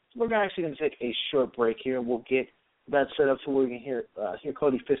 So we're actually going to take a short break here, and we'll get that set up so we can hear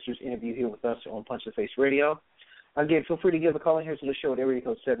Cody Pfister's interview here with us on Punch the Face Radio. Again, feel free to give a call in here to the show at area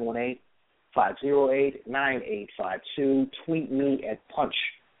code 718-508-9852. Tweet me at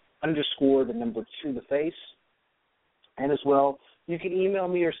punch_2the face. And as well, you can email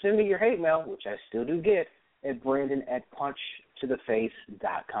me or send me your hate mail, which I still do get, at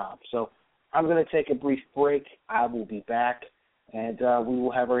brandon@punchtotheface.com. So I'm going to take a brief break. I will be back, and we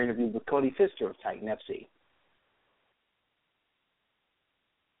will have our interview with Cody Pfister of Titan FC.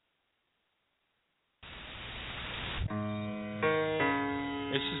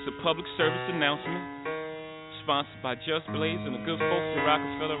 It's just a public service announcement sponsored by Just Blaze and the good folks at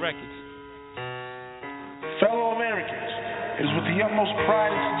Rockefeller Records. Fellow Americans, it is with the utmost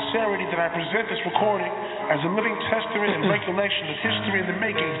pride and sincerity that I present this recording as a living testament and recollection of history in the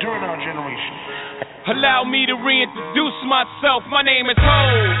making during our generation. Allow me to reintroduce myself. My name is Ho,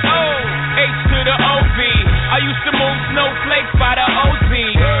 H to the O-V. I used to move snowflakes by the O-Z.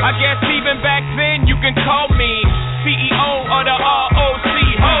 I guess even back then you can call me CEO of the ROC.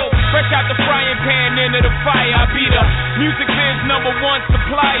 Ho, fresh out the frying pan into the fire. I be the music biz #1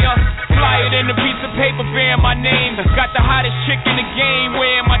 supplier. Flyer than a piece of paper bearing my name. Got the hottest chick in the game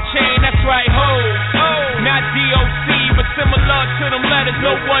wearing my chain. That's right, ho, not DOC, but similar to them letters.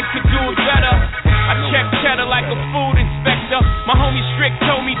 No one could do it better. I check cheddar like a food inspector. My homie Strick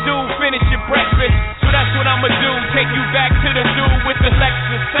told me, dude, finish your breakfast. So that's what I'ma do. Take you back to the dude with the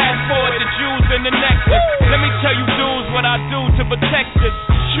Lexus. Fast forward the Jews and the Nexus. Let me tell you dudes what I do to protect us.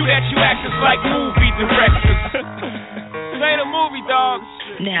 Shoot at you actors like movie directors. This ain't a movie, dog.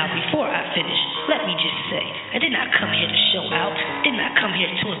 Now, before I finish, let me just say, I did not come here to show out, did not come here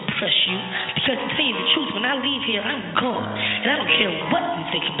to impress you, because to tell you the truth, when I leave here, I'm gone, and I don't care what you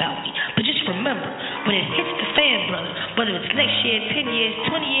think about me, but just remember, when it hits the fan, brother, whether it's next year, 10 years,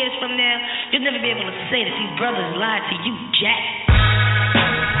 20 years from now, you'll never be able to say that these brothers lied to you, Jack.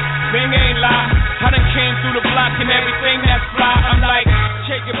 Thing ain't lie, I done came through the block and everything that's fly, I'm like,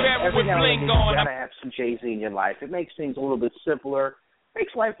 shake your barrel with bling on. You gotta have some Jay-Z in your life. It makes things a little bit simpler.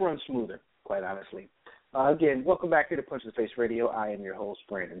 Makes life run smoother, quite honestly. Again, welcome back here to Punch the Face Radio. I am your host,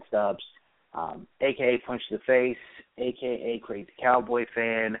 Brandon Stubbs, a.k.a. Punch the Face, a.k.a. Crazy Cowboy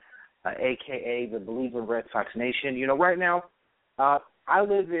Fan, a.k.a. the believer in Red Sox Nation. Right now, I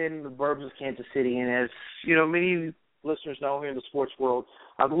live in the burbs of Kansas City, and as, many listeners know here in the sports world,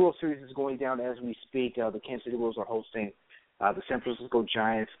 the World Series is going down as we speak. The Kansas City Royals are hosting the San Francisco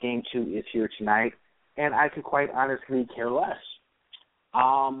Giants. Game 2 is here tonight, and I could quite honestly care less.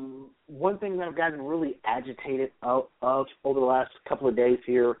 One thing that I've gotten really agitated of over the last couple of days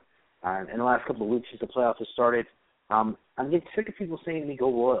here, and the last couple of weeks since the playoffs have started, I'm getting sick of people saying to me,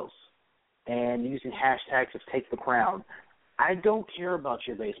 go Royals, and using hashtags of take the crown. I don't care about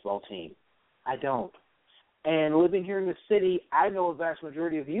your baseball team. I don't. And living here in the city, I know a vast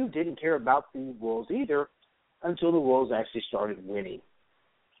majority of you didn't care about the Wolves either until the Wolves actually started winning.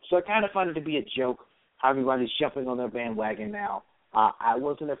 So I kind of find it to be a joke how everybody's jumping on their bandwagon now. I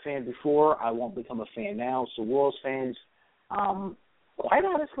wasn't a fan before. I won't become a fan now. So Wolves fans, quite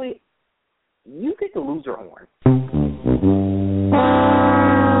honestly, you get the loser horn.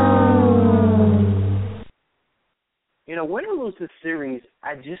 You know, win or lose this series,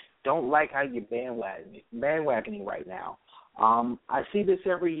 I just don't like how you're bandwagoning right now. I see this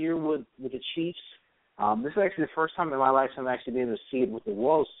every year with the Chiefs. This is actually the first time in my life I'm actually being able to see it with the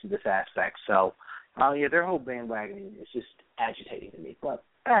Wolves to this aspect. So, their whole bandwagoning is just agitating to me. But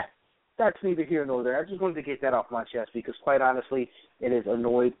that's neither here nor there. I just wanted to get that off my chest because, quite honestly, it has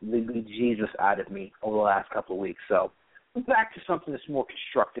annoyed the Jesus out of me over the last couple of weeks. So, back to something that's more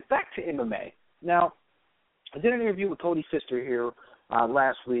constructive. Back to MMA. Now, I did an interview with Cody Pfister here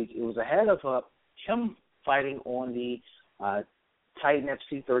last week. It was ahead of him fighting on the Titan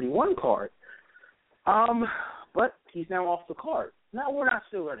FC 31 card. But he's now off the card. Now, we're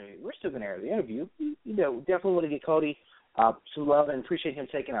still going to air the interview. You know, definitely want to get Cody some love and appreciate him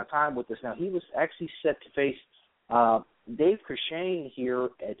taking our time with us. Now, he was actually set to face Dave Crushane here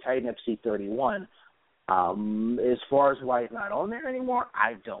at Titan FC 31. As far as why he's not on there anymore,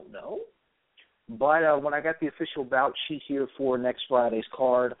 I don't know. But when I got the official bout sheet here for next Friday's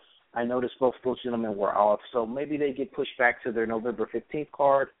card, I noticed both those gentlemen were off. So maybe they get pushed back to their November 15th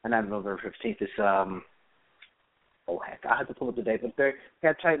card. And not November 15th. It's, I have to pull up the date. But they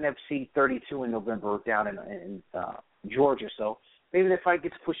got Titan FC 32 in November down in Georgia. So maybe that fight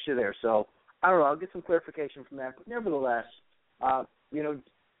gets pushed to there. So I don't know. I'll get some clarification from that. But nevertheless,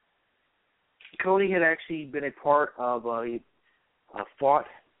 Cody had actually been a part of a fought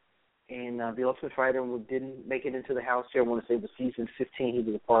in The Ultimate Fighter and didn't make it into the house here. I want to say it was season 15 he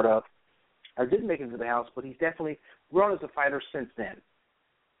was a part of. I didn't make it into the house, but he's definitely grown as a fighter since then.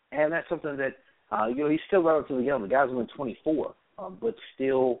 And that's something that, he's still relatively young. The guy's only 24, but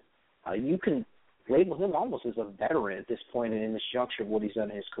still, you can label him almost as a veteran at this point and in this juncture of what he's done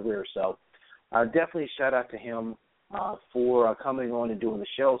in his career. So definitely a shout-out to him for coming on and doing the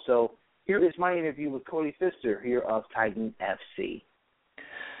show. So here is my interview with Cody Pfister here of Titan FC.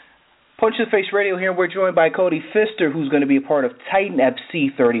 Punch to the Face Radio here. We're joined by Cody Pfister, who's going to be a part of Titan FC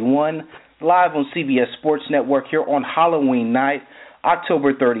 31, live on CBS Sports Network here on Halloween night,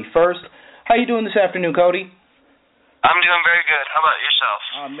 October 31st. How you doing this afternoon, Cody? I'm doing very good. How about yourself?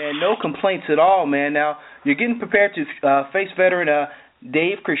 Oh, man, no complaints at all, man. Now, you're getting prepared to face veteran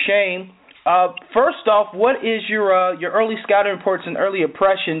Dave Crushane. First off, what is your early scouting reports and early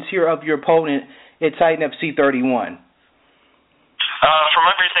impressions here of your opponent at Titan FC 31? From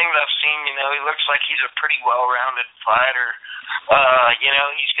everything that I've seen, he looks like he's a pretty well-rounded fighter.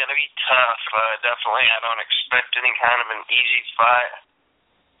 He's going to be tough. Definitely, I don't expect any kind of an easy fight.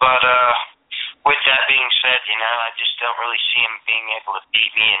 But with that being said, I just don't really see him being able to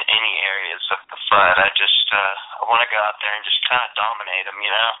beat me in any areas of the fight. I want to go out there and just kind of dominate him,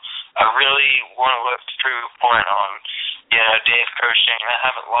 I really want to look to prove a point on, Dave Crushane. I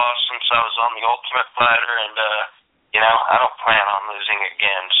haven't lost since I was on The Ultimate Fighter, and, I don't plan on losing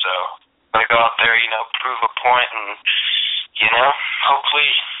again. So I'm going to go out there, prove a point and,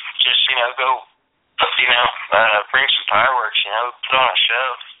 hopefully just, go, bring some fireworks, put on a show.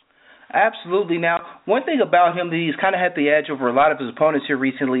 Absolutely. Now, one thing about him that he's kind of had the edge over a lot of his opponents here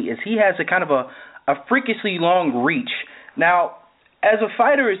recently is he has a kind of a freakishly long reach. Now, as a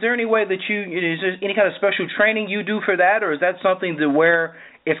fighter, is there any way that is there any kind of special training you do for that, or is that something to where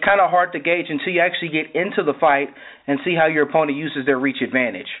it's kind of hard to gauge until you actually get into the fight and see how your opponent uses their reach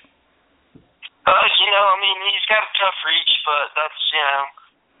advantage? He's got a tough reach, but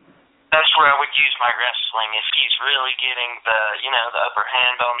that's where I would use my wrestling. If he's really getting the upper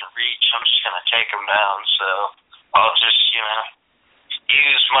hand on the reach, I'm just going to take him down. So I'll just,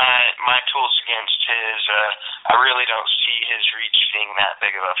 use my tools against his. I really don't see his reach being that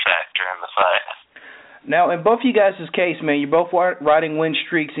big of a factor in the fight. Now, in both of you guys' case, man, you're both riding win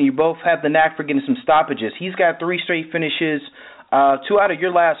streaks, and you both have the knack for getting some stoppages. He's got 3 straight finishes. 2 out of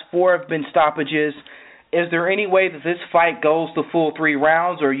your last 4 have been stoppages. Is there any way that this fight goes the full 3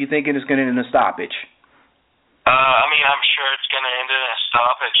 rounds, or are you thinking it's going to end in a stoppage? I'm sure it's going to end in a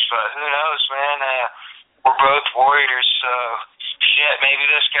stoppage, but who knows, man? We're both warriors, so shit, maybe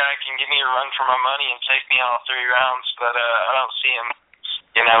this guy can give me a run for my money and take me all 3 rounds, but I don't see him,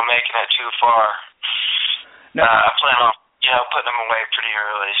 making it too far. No. I plan on, putting him away pretty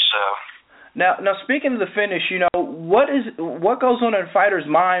early, so. Now, speaking of the finish, what goes on in a fighter's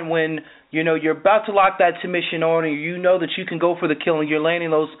mind when you're about to lock that submission on, and you know that you can go for the kill, and you're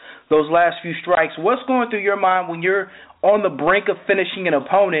landing those last few strikes? What's going through your mind when you're on the brink of finishing an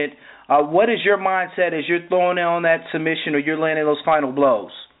opponent? What is your mindset as you're throwing on that submission or you're landing those final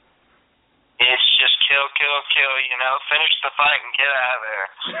blows? It's just kill, kill, kill. Finish the fight and get out of there.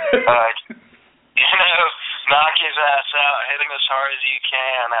 Knock his ass out, hit him as hard as you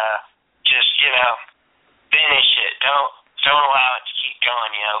can. Just finish it. Don't allow it to keep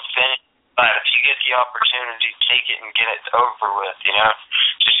going. Finish the fight. If you get the opportunity, take it and get it over with.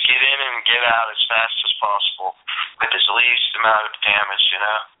 Just get in and get out as fast as possible with as least amount of damage.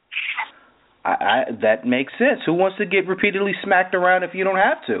 That makes sense. Who wants to get repeatedly smacked around if you don't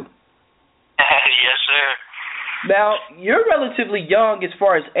have to? Yes, sir. Now, you're relatively young as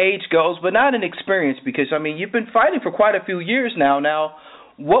far as age goes, but not in experience because, you've been fighting for quite a few years now. Now,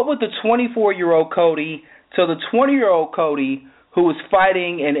 what would the 24-year-old Cody to the 20-year-old Cody who is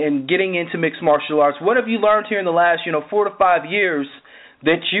fighting and getting into mixed martial arts, what have you learned here in the last, 4 to 5 years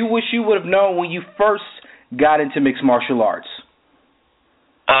that you wish you would have known when you first got into mixed martial arts?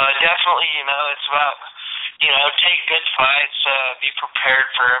 Definitely, it's about, take good fights, be prepared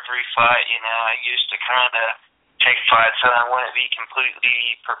for every fight. I used to kind of take fights and I wouldn't be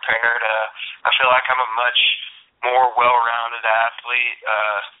completely prepared. I feel like I'm a much more well-rounded athlete.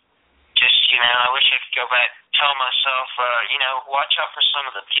 I wish I could go back and tell myself, watch out for some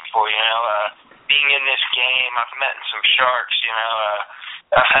of the people, being in this game, I've met some sharks,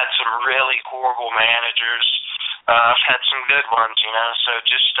 I've had some really horrible managers. I've had some good ones, so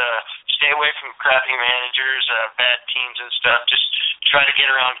just stay away from crappy managers, bad teams and stuff. Just try to get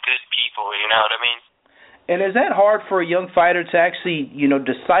around good people, you know what I mean? And is that hard for a young fighter to actually,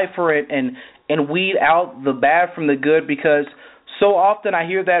 decipher it and weed out the bad from the good? Because so often I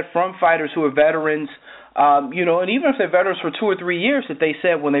hear that from fighters who are veterans, and even if they're veterans for 2 or 3 years, that they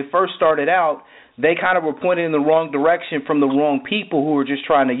said when they first started out, they kind of were pointed in the wrong direction from the wrong people who were just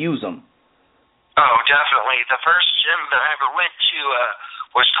trying to use them. Oh, definitely. The first gym that I ever went to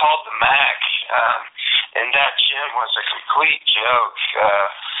was called the MAC, and that gym was a complete joke.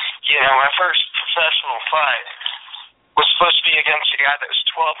 My first professional fight was supposed to be against a guy that was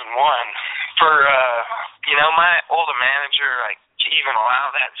 12-1. For, my older manager, to even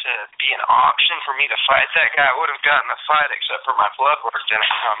allow that to be an option for me to fight that guy, I would have gotten the fight except for my blood work didn't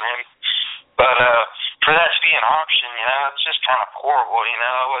come in. But for that to be an option, it's just kind of horrible,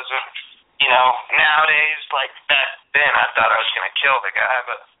 I wasn't... nowadays, like back then, I thought I was going to kill the guy,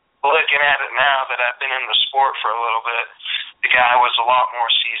 but looking at it now that I've been in the sport for a little bit, the guy was a lot more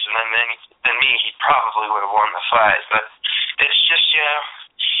seasoned than me. He probably would have won the fight, but it's just,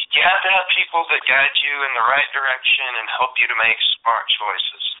 you have to have people that guide you in the right direction and help you to make smart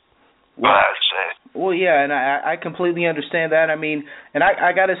choices. Well, I would say. Well, yeah, and I completely understand that. And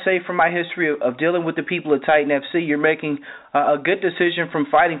I got to say, from my history of dealing with the people at Titan FC, you're making a good decision from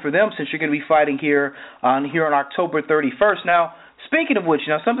fighting for them since you're going to be fighting here on October 31st. Now, speaking of which,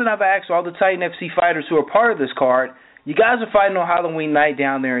 something I've asked all the Titan FC fighters who are part of this card, you guys are fighting on Halloween night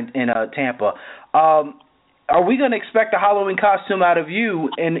down there in Tampa. Are we going to expect a Halloween costume out of you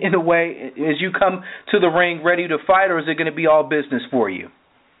in a way as you come to the ring ready to fight, or is it going to be all business for you?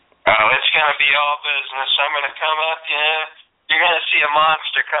 Oh, it's going to be all business. I'm going to come up, you're going to see a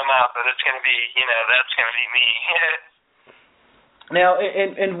monster come out, but it's going to be, that's going to be me. Now,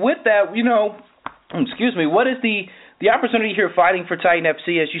 and with that, excuse me, what is the opportunity here fighting for Titan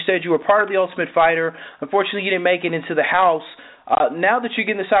FC? As you said, you were part of the Ultimate Fighter. Unfortunately, you didn't make it into the house. Now that you're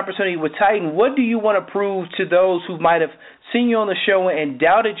getting this opportunity with Titan, what do you want to prove to those who might have seen you on the show and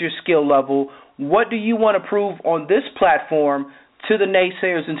doubted your skill level? What do you want to prove on this platform to the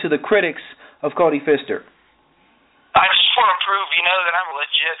naysayers and to the critics of Cody Pfister? I just want to prove, that I'm a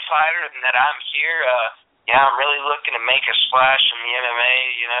legit fighter and that I'm here. I'm really looking to make a splash in the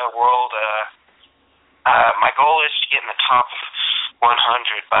MMA, world. My goal is to get in the top 100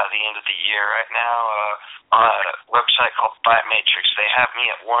 by the end of the year. Right now, on a website called Fight Matrix, they have me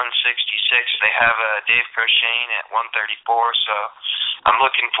at 166. They have Dave Crochane at 134. So I'm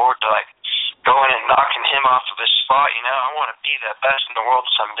looking forward to going and knocking him off of his spot. I want to be the best in the world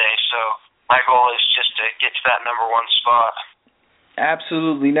someday. So my goal is just to get to that number 1 spot.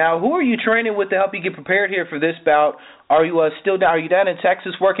 Absolutely. Now, who are you training with to help you get prepared here for this bout? Are you still down? Are you down in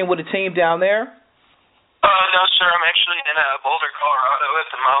Texas working with a team down there? No, sir. I'm actually in Boulder, Colorado at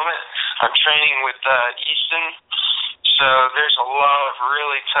the moment. I'm training with Easton. So there's a lot of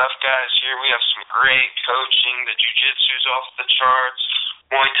really tough guys here. We have some great coaching. The jiu-jitsu's off the charts.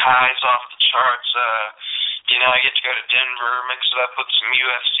 Muay Thai's off the charts. I get to go to Denver, mix it up with some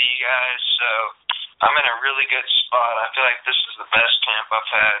UFC guys. So I'm in a really good spot. I feel like this is the best camp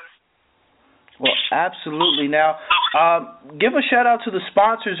I've had. Well, absolutely. Now, give a shout-out to the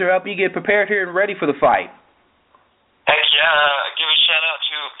sponsors who are helping you get prepared here and ready for the fight. Heck yeah. Give a shout-out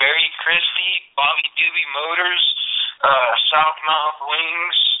to Barry Christie, Bobby Doobie Motors, Southmouth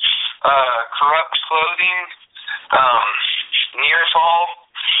Wings, Corrupt Clothing, Nearfall,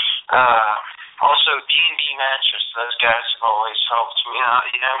 also D&D Mattress. Those guys have always helped me out.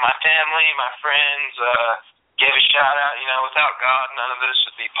 You know, my family, my friends, give a shout-out. You know, without God, none of this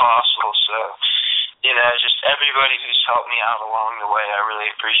would be possible. So, you know, just everybody who's helped me out along the way, I really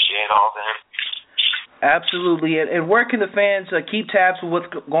appreciate all of them. Absolutely. And where can the fans keep tabs with what's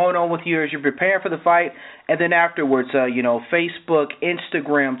going on with you as you're preparing for the fight and then afterwards, you know, Facebook,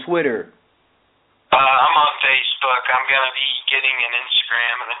 Instagram, Twitter? I'm on Facebook. I'm going to be getting an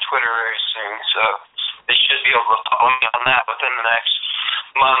Instagram and a Twitter very soon, so they should be able to follow me on that within the next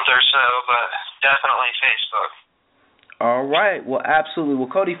month or so, but definitely Facebook. All right. Well, absolutely. Well,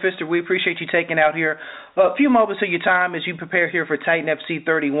 Cody Pfister, we appreciate you taking out here a few moments of your time as you prepare here for Titan FC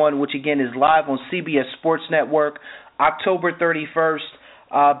 31, which, again, is live on CBS Sports Network, October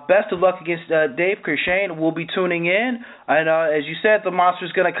 31st. Best of luck against Dave Kershane. We'll be tuning in. And as you said, the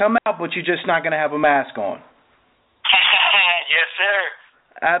monster's going to come out, but you're just not going to have a mask on. Yes, sir.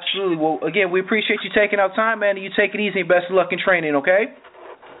 Absolutely. Well, again, we appreciate you taking out time, man. You take it easy and best of luck in training, okay?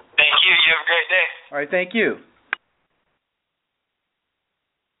 Thank you. You have a great day. All right. Thank you.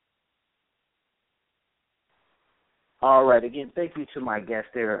 All right. Again, thank you to my guest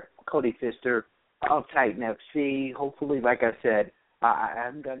there, Cody Pfister of Titan FC. Hopefully, like I said, I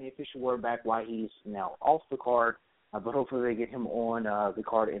haven't gotten the official word back why he's now off the card, but hopefully they get him on the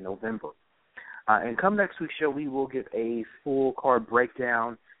card in November. And come next week's show, we will give a full card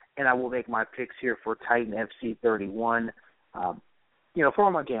breakdown, and I will make my picks here for Titan FC 31. You know, for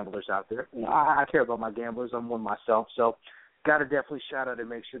all my gamblers out there, you know, I care about my gamblers. I'm one myself, so got to definitely shout out and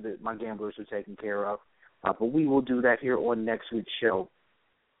make sure that my gamblers are taken care of. But we will do that here on next week's show.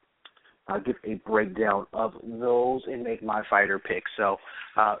 I'll give a breakdown of those and make my fighter picks. So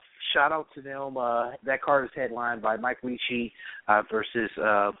shout out to them. That card is headlined by Mike Ricci versus,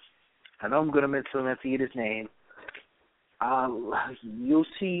 I know I'm going to mispronunciate his name,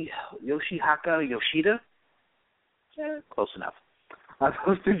 Yoshihaka Yoshida? Yeah, close enough.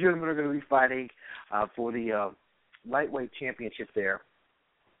 Those two gentlemen are going to be fighting for the lightweight championship there.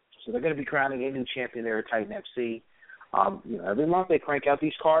 So they're going to be crowning a new champion there at Titan FC. You know, every month they crank out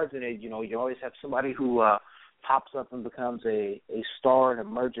these cards, and you know, you always have somebody who pops up and becomes a star and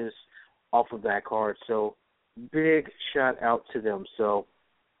emerges off of that card. So big shout out to them. So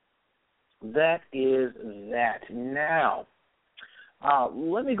that is that. Now,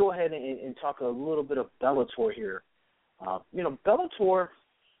 let me go ahead and talk a little bit of Bellator here. You know, Bellator,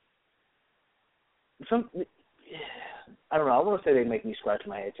 I don't know, I want to say they make me scratch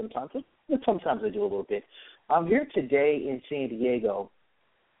my head sometimes. Sometimes I do a little bit. Here today in San Diego,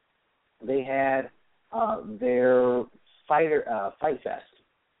 they had their Fan Fest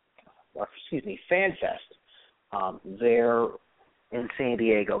there in San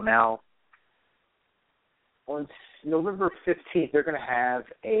Diego. Now, on November 15th, they're going to have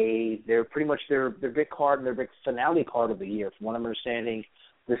their big card and their big finale card of the year. From what I'm understanding,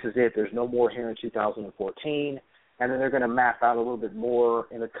 this is it. There's no more here in 2014. And then they're going to map out a little bit more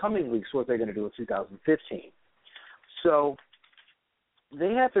in the coming weeks what they're going to do in 2015. So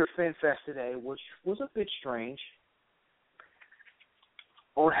they had their Fan Fest today, which was a bit strange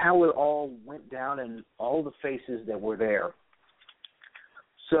on how it all went down and all the faces that were there.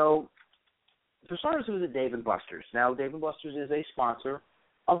 So for starters, it was at Dave & Buster's. Now, Dave & Buster's is a sponsor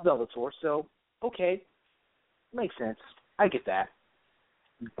of Bellator, so, okay, makes sense. I get that.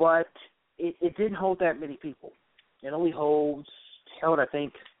 But it didn't hold that many people. It only held, I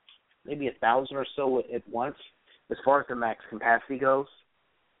think, maybe 1,000 or so at once as far as the max capacity goes.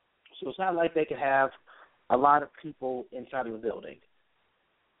 So it's not like they could have a lot of people inside of the building.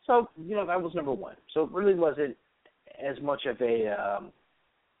 So, you know, that was number one. So it really wasn't as much of a,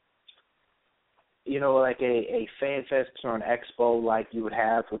 you know, like a fan fest or an expo like you would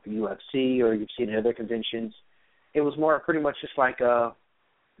have with the UFC or you've seen in other conventions. It was more pretty much just like a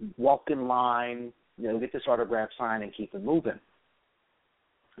walk in line, you know, get this autograph signed and keep it moving.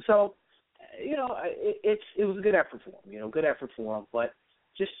 So, you know, it was a good effort for them, but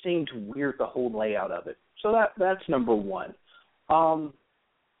just seemed weird, the whole layout of it. So that's number one.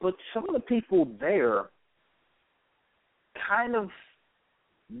 But some of the people there, kind of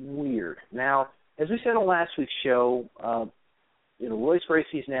weird. Now, as we said on last week's show, you know, Royce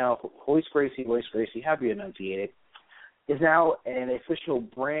Gracie, however you enunciate it, is now an official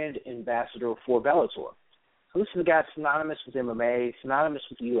brand ambassador for Bellator. So this is a guy synonymous with MMA, synonymous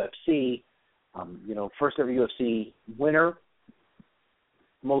with the UFC, first ever UFC winner,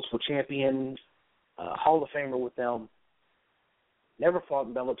 multiple champion, Hall of Famer with them, never fought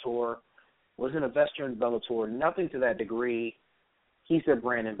in Bellator, was an investor in Bellator, nothing to that degree. He's their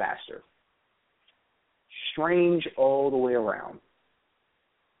brand ambassador. Strange all the way around.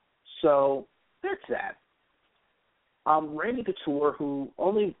 So that's that. Randy Couture, who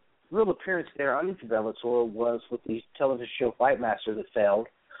only real appearance there underneath Bellator was with the television show Fight Master that failed,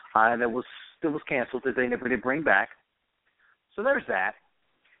 and it was canceled that they never did bring back. So there's that.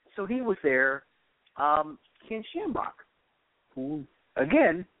 So he was there. Ken Shamrock, who,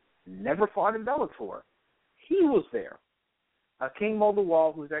 again, never fought in Bellator. He was there. King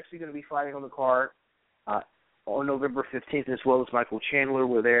Moldawal, who's actually going to be fighting on the card on November 15th, as well as Michael Chandler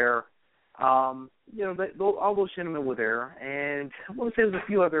were there. All those gentlemen were there. And I want to say there's a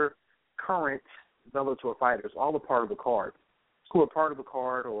few other current Bellator fighters, all a part of the card, who are part of the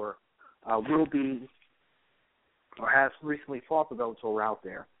card or will be or has recently fought the Bellator out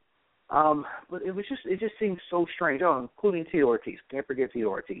there. But it just seemed so strange. Oh, including Tito Ortiz. Can't forget Tito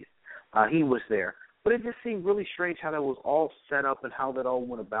Ortiz. He was there. But it just seemed really strange how that was all set up and how that all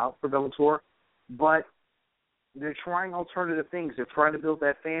went about for Bellator. But they're trying alternative things. They're trying to build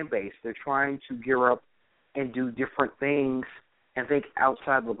that fan base. They're trying to gear up and do different things and think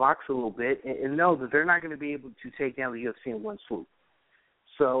outside the box a little bit and know that they're not going to be able to take down the UFC in one swoop.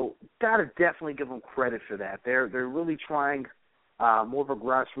 So got to definitely give them credit for that. They're really trying more of a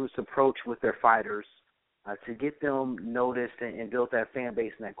grassroots approach with their fighters to get them noticed and build that fan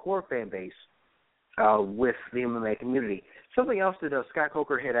base and that core fan base with the MMA community. Something else that Scott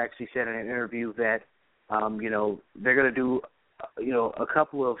Coker had actually said in an interview that, they're going to do, a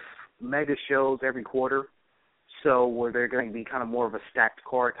couple of mega shows every quarter, so where they're going to be kind of more of a stacked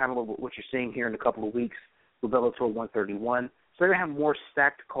card, kind of what you're seeing here in a couple of weeks with Bellator 131. So they're going to have more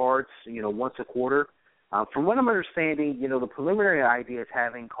stacked cards, once a quarter. From what I'm understanding, the preliminary idea is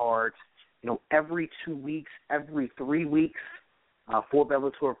having cards, every 2 weeks, every 3 weeks for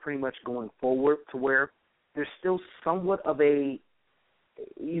Bellator pretty much going forward to where there's still somewhat of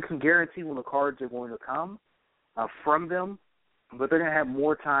you can guarantee when the cards are going to come from them, but they're going to have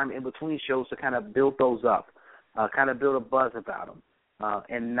more time in between shows to kind of build those up, kind of build a buzz about them,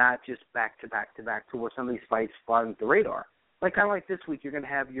 and not just back to back to back to where some of these fights fly under the radar. Kind of like this week, you're going to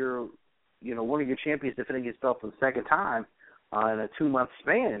have your one of your champions defending his belt for the second time in a 2-month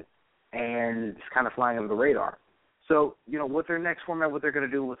span, and it's kind of flying under the radar. So, what their next format, what they're going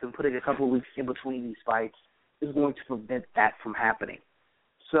to do with them putting a couple of weeks in between these fights is going to prevent that from happening.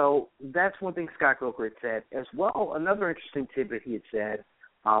 So that's one thing Scott Coker had said. As well, another interesting tidbit he had said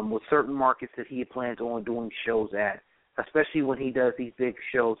with certain markets that he had planned on doing shows at, especially when he does these big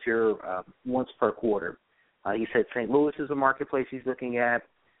shows here once per quarter. He said St. Louis is a marketplace he's looking at.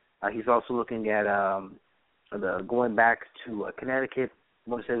 He's also looking at going back to Connecticut. I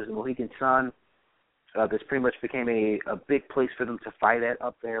want to say it was the Mohegan Sun. This pretty much became a big place for them to fight at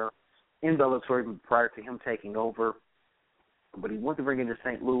up there in Bellator even prior to him taking over. But he wanted to bring into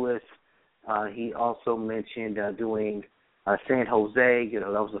St. Louis. He also mentioned doing San Jose. That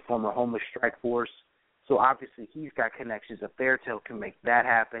was the former home of Strike Force. So obviously he's got connections up there to can make that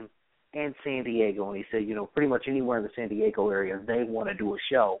happen. And San Diego. And he said, pretty much anywhere in the San Diego area, they want to do a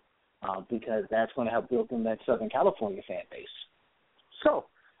show because that's going to help build them that Southern California fan base. So,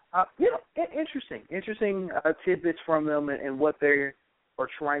 interesting tidbits from them and what they are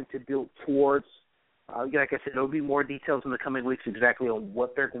trying to build towards. Like I said, there will be more details in the coming weeks exactly on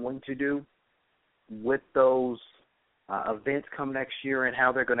what they're going to do with those events come next year and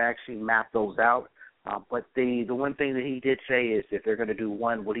how they're going to actually map those out. But the one thing that he did say is if they're going to do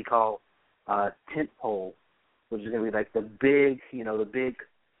what he called tent pole, which is going to be like the big,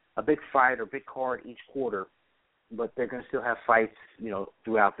 a big fight or big card each quarter, but they're going to still have fights,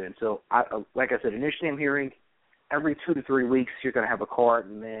 throughout then. So, like I said, initially I'm hearing every 2 to 3 weeks you're going to have a card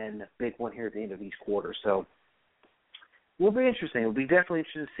and then a big one here at the end of each quarter. So it will be interesting. It will be definitely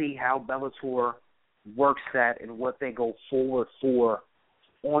interesting to see how Bellator works that and what they go forward for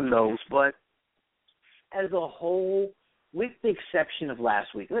on those. But as a whole, with the exception of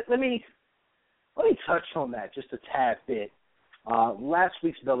last week, let me touch on that just a tad bit. Last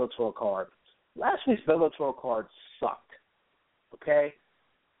week's Bellator card. Last week's Bellator card sucked. Okay?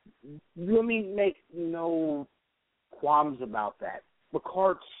 Let me make no qualms about that. The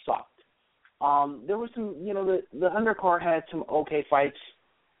card sucked. There was some, the undercard had some okay fights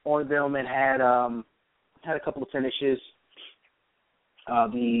on them and had a couple of finishes.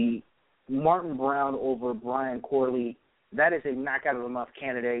 The Martin Brown over Brian Corley that is a Knockout of the Month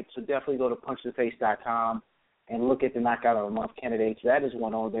candidate, so definitely go to punchtheface.com and look at the Knockout of the Month candidates. That is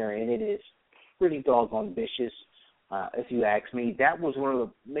one on there, and it is pretty doggone vicious, if you ask me. That was one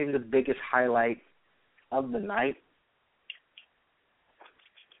of maybe the biggest highlight of the night.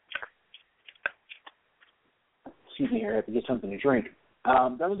 Excuse me, I have to get something to drink.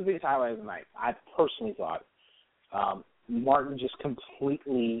 That was the biggest highlight of the night, I personally thought. Martin just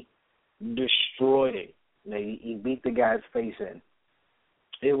completely destroyed it. He beat the guy's face in.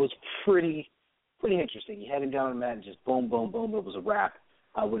 It was pretty interesting. He had him down on the mat and just boom, boom, boom. It was a wrap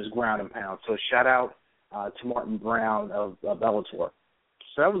with his ground and pound. So shout out to Martin Brown of Bellator.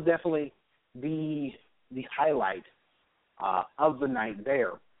 So that was definitely the highlight of the night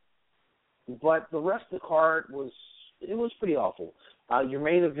there. But the rest of the card was pretty awful. Your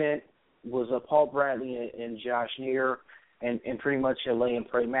main event was Paul Bradley and Josh Neer, and pretty much a lay and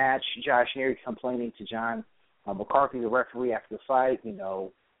pray match. Josh Neer complaining to John McCarthy, the referee, after the fight,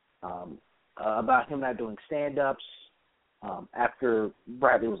 about him not doing stand-ups after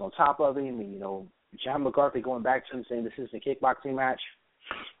Bradley was on top of him, and, John McCarthy going back to him saying this isn't a kickboxing match.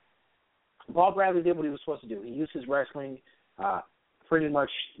 Paul Bradley did what he was supposed to do. He used his wrestling, pretty much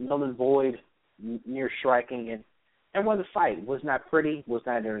null and void, near striking, and won the fight. Was not pretty, was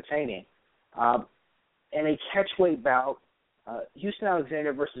not entertaining. And a catchweight bout, Houston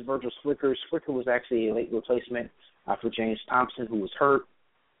Alexander versus Virgil Swicker. Swicker was actually a late replacement for James Thompson, who was hurt.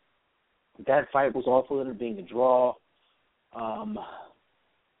 That fight was awful, ended up being a draw.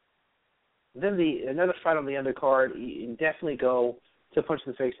 Then another fight on the undercard, you can definitely go to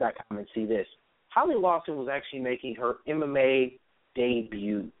punchtheface.com and see this. Holly Lawson was actually making her MMA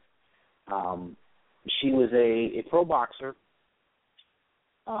debut. She was a pro boxer.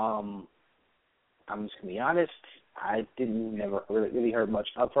 I'm just going to be honest, I never really heard much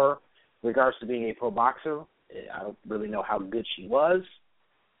of her in regards to being a pro boxer. I don't really know how good she was,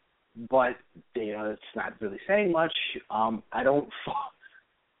 but it's not really saying much. I'm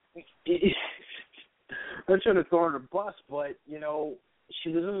trying to throw her under the bus, but she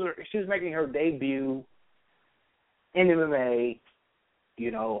was making her debut in MMA,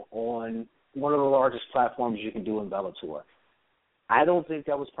 on one of the largest platforms you can do in Bellator. I don't think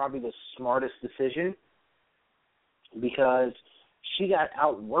that was probably the smartest decision, because she got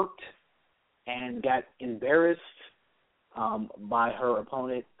outworked and got embarrassed by her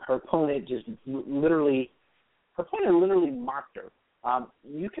opponent. Her opponent literally mocked her.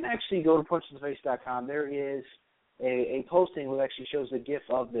 You can actually go to punchtheface.com. There is a posting that actually shows the GIF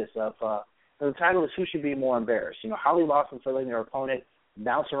of this. The title is "Who Should Be More Embarrassed?" Holly Lawson for letting her opponent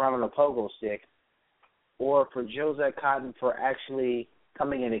bounce around on a pogo stick, or for Josette Cotton for actually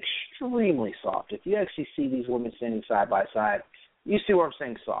coming in extremely soft. If you actually see these women standing side by side, you see what I'm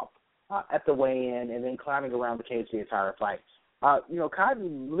saying, soft, at the weigh-in, and then climbing around the cage the entire fight.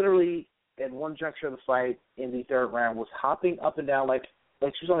 Cotton literally, at one juncture of the fight in the third round, was hopping up and down like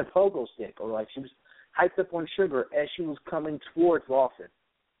she was on a pogo stick, or like she was hyped up on sugar as she was coming towards Lawson.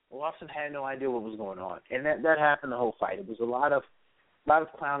 Lawson had no idea what was going on, and that happened the whole fight. It was a lot of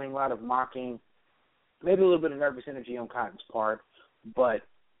clowning, a lot of mocking, maybe a little bit of nervous energy on Cotton's part, but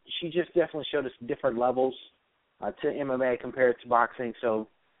she just definitely showed us different levels to MMA compared to boxing, so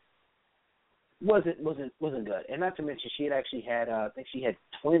wasn't good. And not to mention, she had actually had I think she had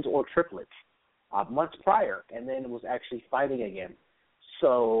twins or triplets months prior, and then was actually fighting again.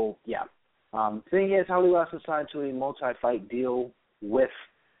 So yeah, thing is, Holly Lawson signed to a multi-fight deal with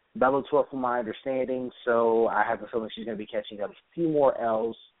Bellator, from my understanding, so I have a feeling she's going to be catching up a few more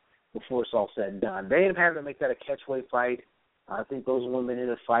L's before it's all said and done. They ended up having to make that a catchweight fight. I think those women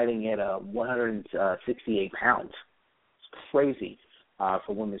ended up fighting at 168 pounds. It's crazy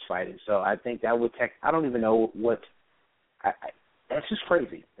for women's fighting. So I think that would I don't even know what. That's just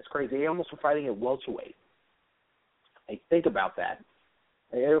crazy. It's crazy. They almost were fighting at welterweight. Think about that.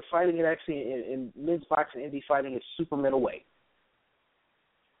 They were fighting it actually in men's boxing, indie fighting at super middleweight.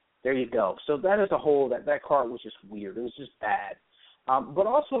 There you go. So that as a whole, that card was just weird. It was just bad. But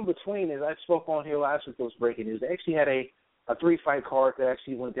also in between, as I spoke on here last week, those breaking news, they actually had a 3-fight card that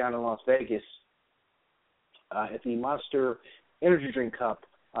actually went down in Las Vegas at the Monster Energy Drink Cup.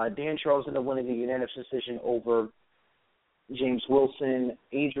 Dan Charles ended up winning a unanimous decision over James Wilson.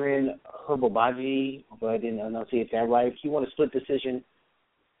 Adrian Herbobaji, if I didn't enunciate that right, he won a split decision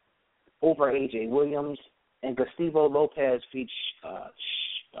over A.J. Williams. And Gustavo Lopez beat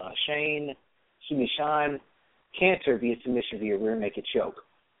Sean Cantor via submission via rear naked choke.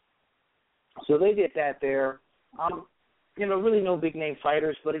 So they did that there. Really no big name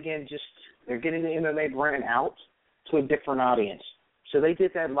fighters, but again, just they're getting the MMA brand out to a different audience. So they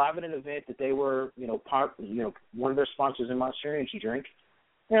did that live at an event that they were, one of their sponsors in Monster Energy drink.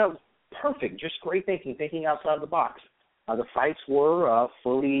 Perfect, just great thinking outside of the box. The fights were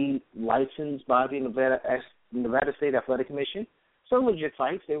fully licensed by the Nevada State Athletic Commission. So legit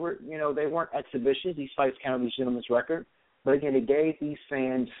fights. They were, they weren't exhibitions. These fights counted these gentlemen's record. But again, it gave these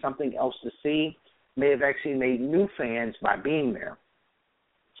fans something else to see. May have actually made new fans by being there.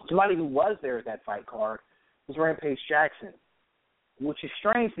 Somebody who was there at that fight card was Rampage Jackson, which is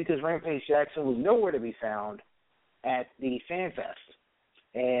strange because Rampage Jackson was nowhere to be found at the Fan Fest.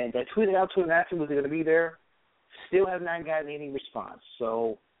 And I tweeted out to him after was he going to be there. Still have not gotten any response.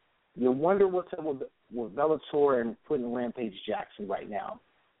 So you wonder what's up with Bellator and putting Rampage Jackson right now.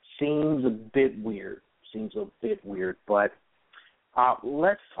 Seems a bit weird. But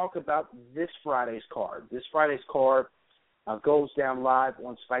let's talk about this Friday's card. This Friday's card goes down live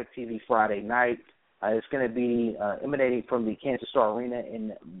on Spike TV Friday night. It's going to be emanating from the Kansas Star Arena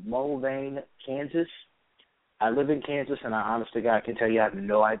in Mulvane, Kansas. I live in Kansas, and I honest to God can tell you I have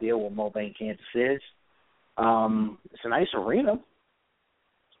no idea what Mulvane, Kansas is. It's a nice arena,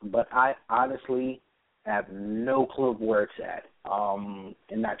 but I honestly have no clue where it's at. I'm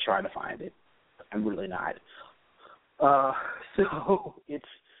not trying to find it. I'm really not. So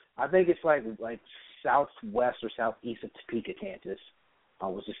I think it's like southwest or southeast of Topeka, Kansas,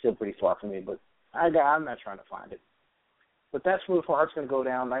 which is still pretty far from me, but I'm not trying to find it. But that's where the card's going to go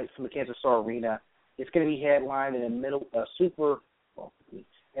down, night from the Kansas Star Arena. It's going to be headlined in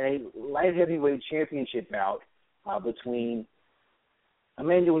a light heavyweight championship bout between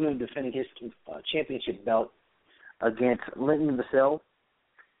Emmanuel Newton defending his championship belt against Linton Vassell.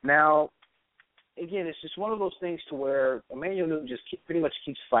 Now, again, it's just one of those things to where Emmanuel Newton just pretty much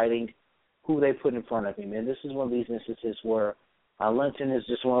keeps fighting who they put in front of him. And this is one of these instances where Linton is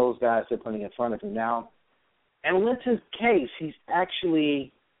just one of those guys they're putting in front of him now. And Linton's case, he's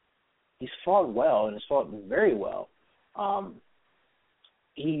fought well, and he's fought very well.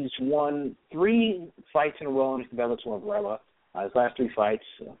 He's won 3 fights in a row in his Bellator umbrella. His last 3 fights,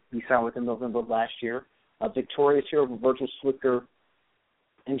 he signed with him in November of last year. Victorious here over Virgil Swicker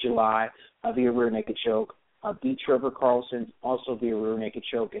in July via rear naked choke. Beat Trevor Carlson also via rear naked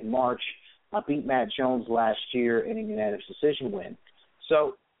choke in March. Beat Matt Jones last year in a unanimous decision win.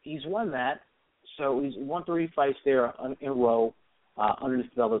 So he's won that. So he's won 3 fights there in a row under this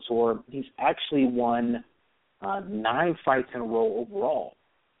Bellator. He's actually won 9 fights in a row overall.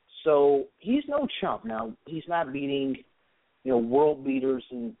 So he's no chump. Now, he's not beating, world beaters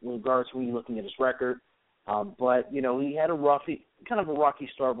in regards to when you're looking at his record. But, he had a rocky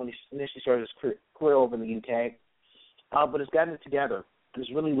start when he initially started his career over in the UK. But has gotten it together. Has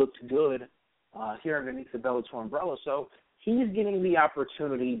really looked good here underneath the Bellator umbrella. So he's getting the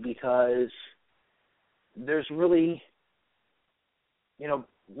opportunity because there's really,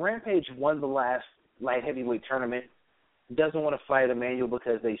 Rampage won the last light heavyweight tournament. Doesn't want to fight Emmanuel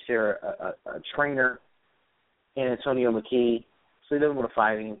because they share a trainer in Antonio McKee, so he doesn't want to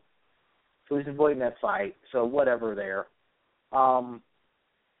fight him. So he's avoiding that fight. So whatever there. So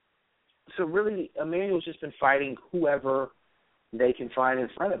really, Emmanuel's just been fighting whoever they can find in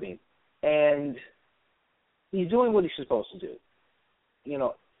front of him, and he's doing what he's supposed to do.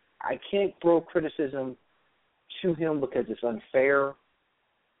 I can't throw criticism to him because it's unfair.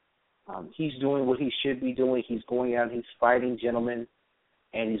 He's doing what he should be doing. He's going out and he's fighting gentlemen,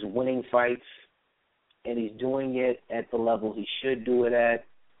 and he's winning fights, and he's doing it at the level he should do it at.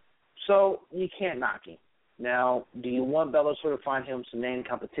 So you can't knock him. Now, do you want Bellator to find him some name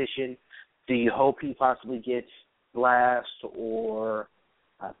competition? Do you hope he possibly gets Blast or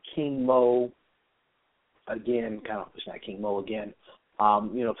King Mo? Again, it's not King Mo again.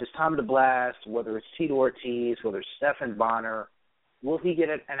 If it's time to Blast, whether it's Tito Ortiz, whether it's Stephan Bonner, will he get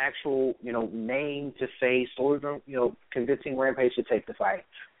an actual, name to face, or even, convincing Rampage to take the fight?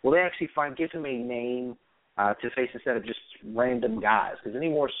 Will they actually give him a name to face instead of just random guys? Because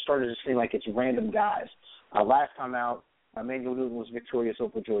anymore it's starting to seem like it's random guys. Last time out, Emmanuel Newton was victorious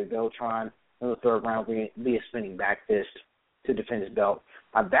over Joey Beltran in the 3rd round via spinning back fist to defend his belt.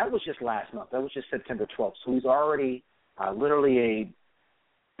 That was just last month. That was just September 12th. So he's already literally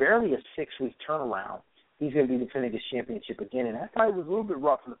barely a 6-week turnaround. He's going to be defending his championship again, and that fight was a little bit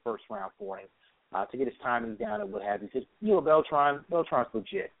rough in the 1st round for him to get his timing down and what have you. Because, Beltran's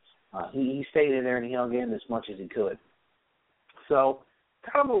legit. He stayed in there and he hung in as much as he could. So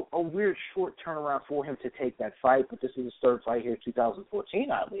kind of a weird short turnaround for him to take that fight, but this is his 3rd fight here in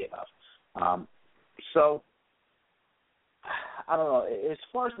 2014, oddly enough. So I don't know. As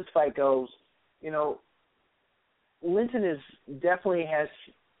far as this fight goes, Linton definitely has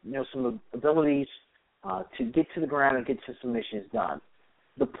some abilities to get to the ground and get to submissions done.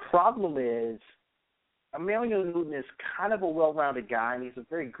 The problem is Emmanuel Newton is kind of a well-rounded guy, and he's a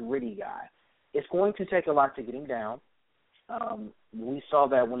very gritty guy. It's going to take a lot to get him down. We saw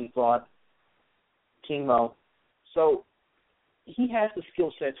that when he fought King Mo. So he has the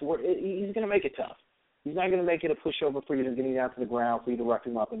skill set to where he's going to make it tough. He's not going to make it a pushover for you to get him down to the ground, for you to rough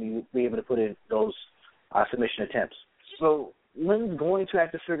him up, and you be able to put in those submission attempts. So Lynn's going to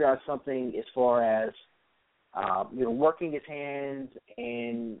have to figure out something as far as working his hands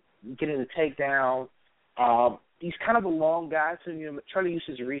and getting the takedown. He's kind of a long guy, so try to use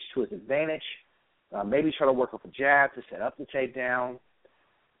his reach to his advantage. Maybe try to work up a jab to set up the takedown.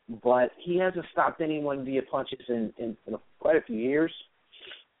 But he hasn't stopped anyone via punches in quite a few years.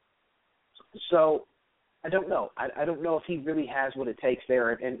 So I don't know. I don't know if he really has what it takes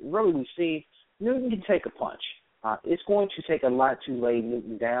there. And really, we see Newton can take a punch. It's going to take a lot to lay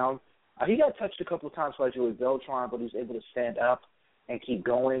Newton down. He got touched a couple of times by Joey Beltran, but he was able to stand up and keep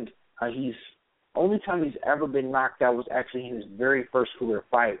going. Only time he's ever been knocked out was actually in his very first career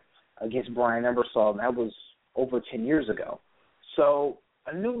fight against Brian Ebersol, and that was over 10 years ago. So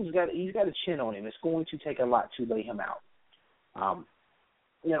Newton's got a chin on him. It's going to take a lot to lay him out. I'm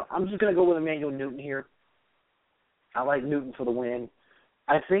just going to go with Emmanuel Newton here. I like Newton for the win.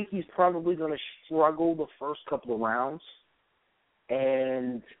 I think he's probably going to struggle the first couple of rounds,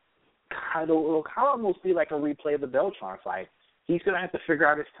 and it'll almost be like a replay of the Beltran fight. He's going to have to figure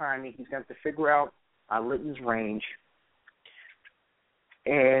out his timing. He's going to have to figure out Litton's range,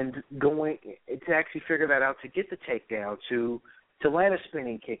 and to actually figure that out, to get the takedown, to land a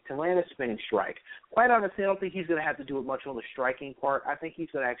spinning kick, to land a spinning strike. Quite honestly, I don't think he's going to have to do it much on the striking part. I think he's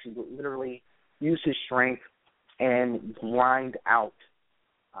going to actually literally use his strength and grind out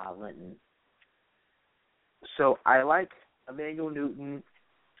Linton. So I like Emmanuel Newton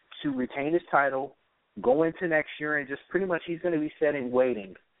to retain his title, go into next year, and just pretty much he's going to be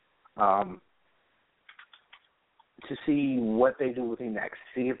waiting to see what they do with him next.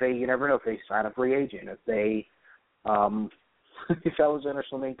 See if you never know, if they sign a free agent, if they if Alexander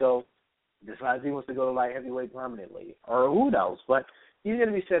Slemenko decides he wants to go to light heavyweight permanently, or who knows. But he's going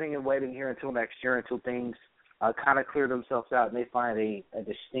to be sitting and waiting here until next year, until things kind of clear themselves out and they find a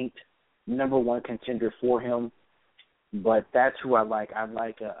distinct number one contender for him. But that's who I like. I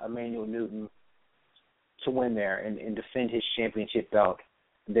like Emmanuel Newton to win there and defend his championship belt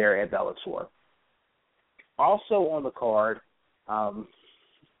there at Bellator. Also on the card,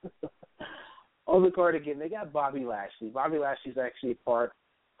 again, they got Bobby Lashley. Bobby Lashley's actually part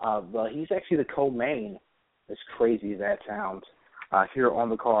of, he's actually the co-main, as crazy as that sounds, here on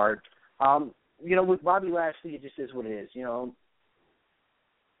the card. With Bobby Lashley, it just is what it is.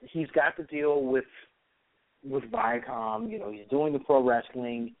 He's got to deal with Viacom. He's doing the pro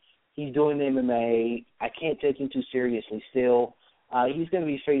wrestling. He's doing the MMA. I can't take him too seriously still. He's going to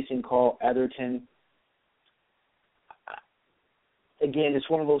be facing Carl Atherton. Again, it's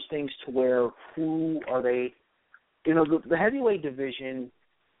one of those things to where who are they? The heavyweight division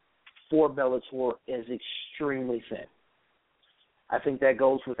for Bellator is extremely thin. I think that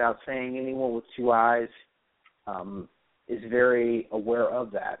goes without saying. Anyone with two eyes is very aware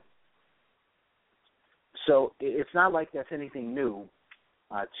of that. So it's not like that's anything new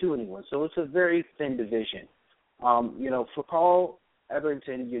to anyone. So it's a very thin division. For Carl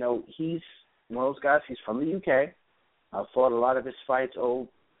Atherton, he's one of those guys. He's from the UK. Fought a lot of his fights,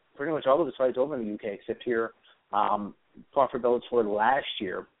 pretty much all of his fights over in the UK, except here. Fought for Bellator last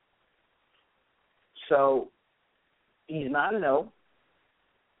year. So he's 9-0.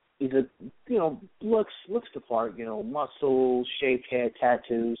 He's looks the part, muscles, shaved head,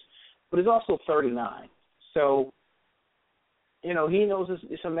 tattoos, but he's also 39. So, he knows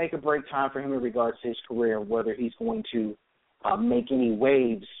it's a make or break time for him in regards to his career, whether he's going to make any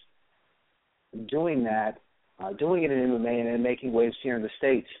waves doing that. Doing it in MMA and then making waves here in the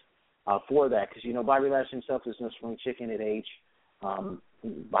States for that. Because, Bobby Lashley himself is no spring chicken at age.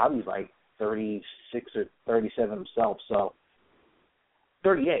 Bobby's like 36 or 37 himself. So,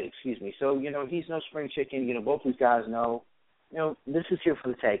 38, excuse me. So, he's no spring chicken. Both these guys know, this is here for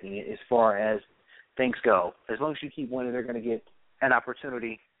the taking as far as things go. As long as you keep winning, they're going to get an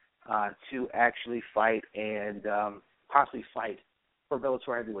opportunity to actually fight and possibly fight for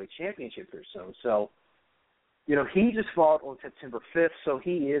Bellator Heavyweight Championship here soon. So, he just fought on September 5th, so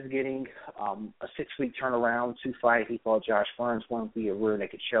he is getting a 6-week turnaround to fight. He fought Josh Burns, won via rear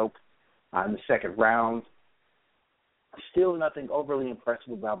naked choke in the second round. Still nothing overly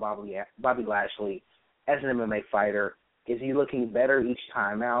impressive about Bobby Lashley as an MMA fighter. Is he looking better each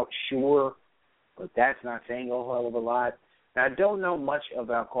time out? Sure, but that's not saying a whole hell of a lot. Now, I don't know much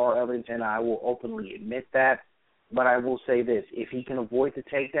about Carl Ellington. I will openly admit that. But I will say this. If he can avoid the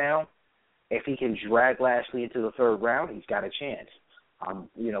takedown, if he can drag Lashley into the third round, he's got a chance.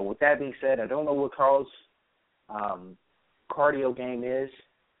 With that being said, I don't know what Carl's cardio game is.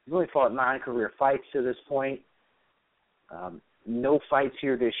 He's only fought 9 career fights to this point. No fights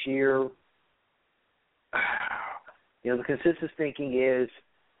here this year. The consensus thinking is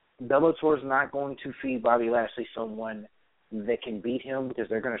Bellator is not going to feed Bobby Lashley someone that can beat him because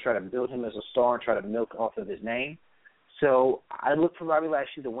they're going to try to build him as a star and try to milk off of his name. So I look for Bobby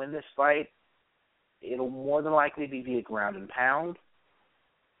Lashley to win this fight. It'll more than likely be via ground and pound.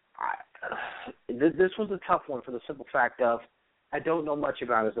 This was a tough one for the simple fact of I don't know much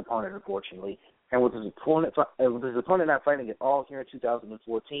about his opponent, unfortunately. And with his opponent not fighting at all here in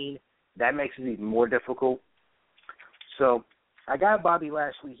 2014, that makes it even more difficult. So I got Bobby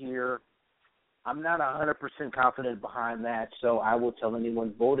Lashley here. I'm not 100% confident behind that, so I will tell anyone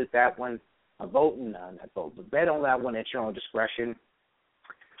bet on that one at your own discretion.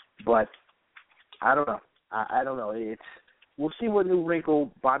 But I don't know. I don't know. We'll see what new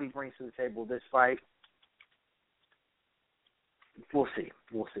wrinkle Bobby brings to the table this fight. We'll see.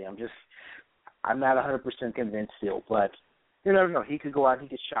 I'm not 100% convinced still, but you never know. He could go out and he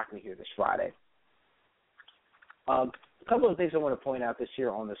could shock me here this Friday. A couple of things I want to point out this year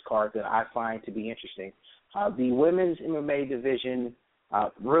on this card that I find to be interesting. The women's MMA division,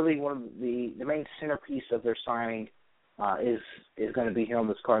 really one of the main centerpiece of their signing is going to be here on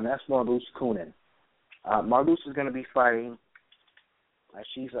this card, and that's Marloes Coenen. Marloes is going to be fighting.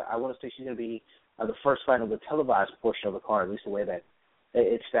 I want to say she's going to be the first fight of the televised portion of the card, at least the way that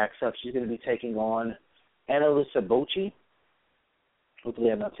it stacks up. She's going to be taking on Annalisa Bocci.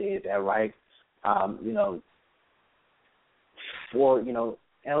 Hopefully I'm not saying that right.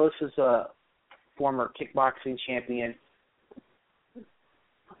 Annalisa's a former kickboxing champion.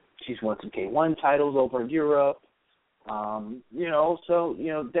 She's won some K1 titles over in Europe.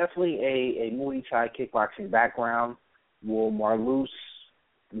 Definitely a Muay Thai kickboxing background. Will Marloes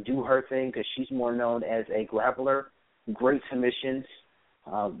do her thing because she's more known as a grappler? Great submissions.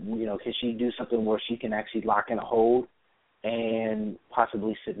 Can she do something where she can actually lock in a hold and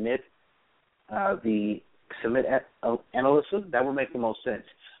possibly submit Annalisa? That would make the most sense.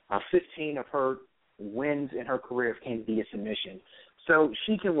 15 of her wins in her career came via submission. So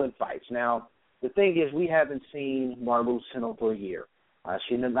she can win fights. Now, the thing is, we haven't seen Marloes in over a year.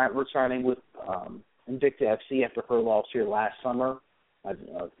 She ended up resigning with Invicta FC after her loss here last summer,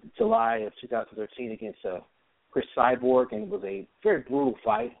 July of 2013 against Chris Cyborg, and it was a very brutal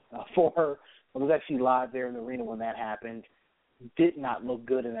fight for her. I was actually live there in the arena when that happened. Did not look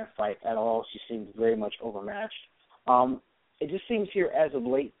good in that fight at all. She seemed very much overmatched. It just seems here as of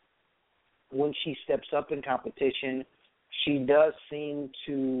late, when she steps up in competition, she does seem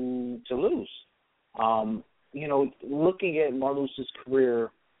to lose. Looking at Marloes'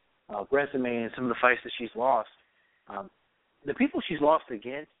 career resume and some of the fights that she's lost, the people she's lost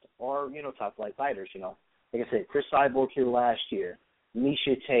against are, top flight fighters, Like I said, Chris Cyborg here last year,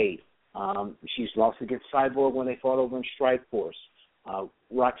 Miesha Tate. She's lost against Cyborg when they fought over in Strikeforce.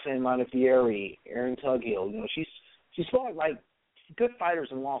 Roxanne Modafferi, Erin Tughill. She's fought like good fighters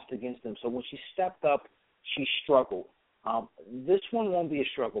and lost against them. So when she stepped up, she struggled. This one won't be a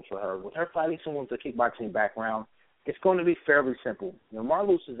struggle for her. With her fighting someone with a kickboxing background, it's going to be fairly simple.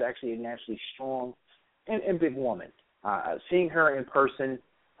 Marloes is actually a naturally strong and big woman. Seeing her in person,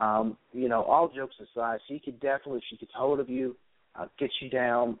 all jokes aside, she could hold of you, get you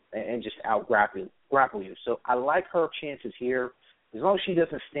down, and just out-grapple you. So I like her chances here. As long as she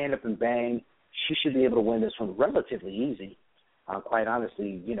doesn't stand up and bang, she should be able to win this one relatively easy. Quite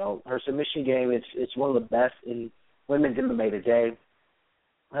honestly, her submission game, it's one of the best in women's MMA today.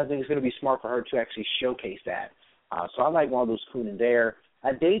 I think it's going to be smart for her to actually showcase that. So I like Marloes Coenen there.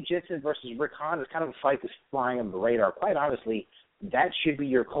 Dave Jensen versus Rick Hahn is kind of a fight that's flying on the radar. Quite honestly, that should be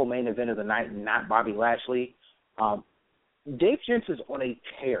your co-main event of the night, not Bobby Lashley. Dave Jensen's on a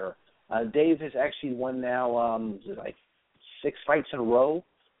tear. Dave has actually won now 6 fights in a row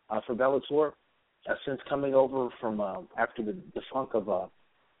for Bellator since coming over from after the funk of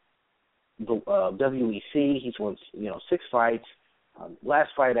the WEC. He's won 6 fights.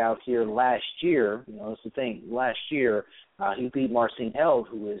 Last fight out here last year, that's the thing. Last year, he beat Marcin Held,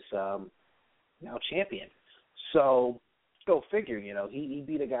 who is now champion. So go figure. He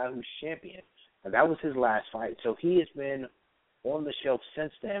beat a guy who's champion. And that was his last fight. So he has been on the shelf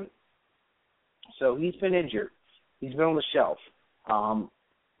since then. So he's been injured. He's been on the shelf.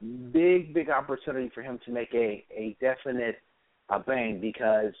 Big opportunity for him to make a definite bang,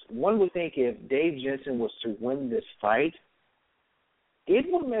 because one would think if Dave Jensen was to win this fight, it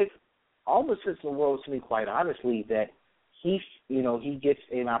would make all the sense in the world to me, quite honestly, that he gets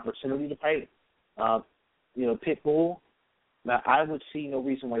an opportunity to fight, Pitbull. Now, I would see no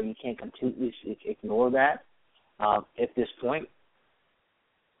reason why you can't completely ignore that at this point.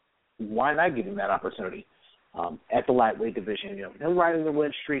 Why not give him that opportunity at the lightweight division? Him riding the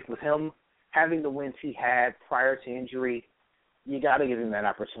win streak, with him having the wins he had prior to injury, you got to give him that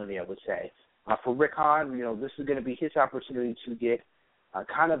opportunity, I would say. For Rick Hahn, this is going to be his opportunity to get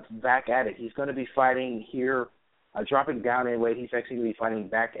kind of back at it. He's going to be fighting here, dropping down in weight. He's actually going to be fighting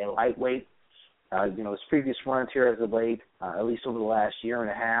back at lightweight. His previous runs here as of late, at least over the last year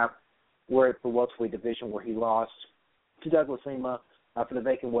and a half, were at the welterweight division, where he lost to Douglas Lima for the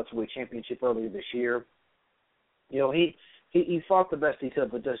vacant welterweight championship earlier this year. He fought the best he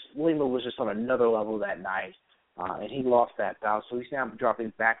could, but Lima was just on another level that night, and he lost that bout. So he's now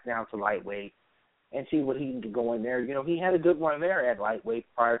dropping back down to lightweight and see what he can go in there. He had a good run there at lightweight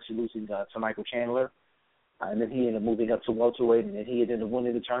prior to losing to Michael Chandler, and then he ended up moving up to welterweight, and then he ended up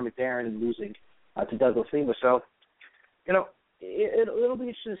winning the tournament there and losing to Douglas Lima. So, it'll be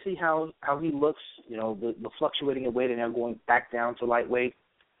interesting to see how he looks, the fluctuating in weight and now going back down to lightweight.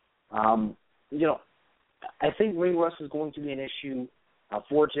 I think ring rust is going to be an issue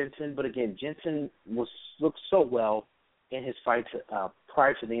for Jensen, but again, Jensen looked so well in his fights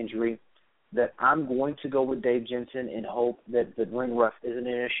prior to the injury that I'm going to go with Dave Jensen and hope that the ring rust isn't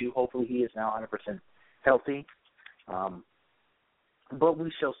an issue. Hopefully he is now 100% healthy. But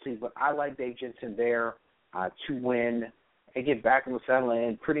we shall see. But I like Dave Jensen there to win and get back in the saddle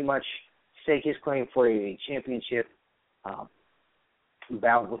and pretty much stake his claim for a championship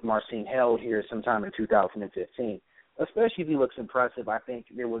bout with Marcin Held here sometime in 2015. Especially if he looks impressive, I think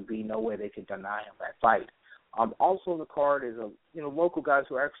there would be no way they could deny him that fight. Also on the card is local guys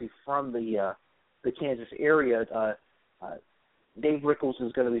who are actually from the Kansas area. Dave Rickles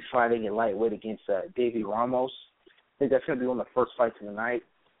is going to be fighting at lightweight against Davey Ramos. I think that's going to be one of the first fights of the night.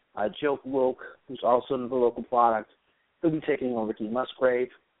 Joe Wilk, who's also in the local product, he'll be taking on Ricky Musgrave.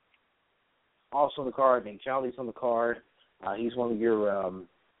 Also on the card, Nick Jolly's on the card. He's one of your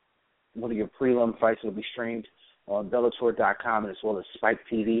prelim fights that will be streamed on Bellator.com and as well as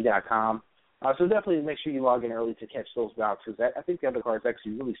SpikeTV.com. So definitely make sure you log in early to catch those bouts, because I think the undercard is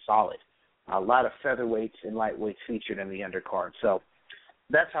actually really solid. A lot of featherweights and lightweights featured in the undercard. So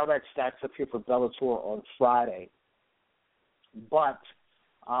that's how that stacks up here for Bellator on Friday. But,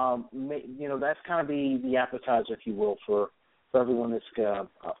 that's kind of the appetizer, if you will, for everyone that's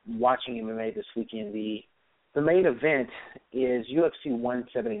watching MMA this weekend. The main event is UFC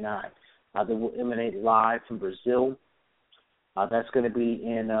 179. That will emanate live from Brazil. That's going to be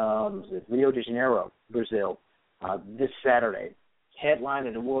in Rio de Janeiro, Brazil, this Saturday. Headline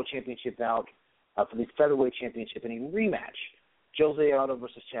in the World Championship bout for the Featherweight Championship in a rematch. Jose Aldo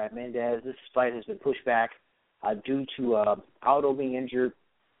versus Chad Mendes. This fight has been pushed back due to Aldo being injured.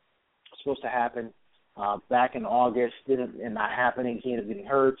 It was supposed to happen back in August, and not happening. He ended up getting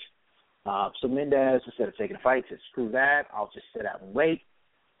hurt. So Mendes, instead of taking a fight, said, screw that, I'll just sit out and wait.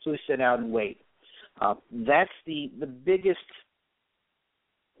 So he sat out and wait. That's the biggest.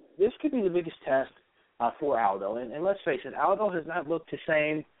 This could be the biggest test for Aldo. And let's face it, Aldo has not looked the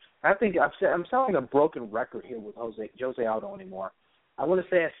same. I think I'm sounding a broken record here with Jose Aldo anymore. I want to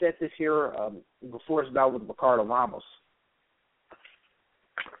say I said this here before his bout with Ricardo Ramos,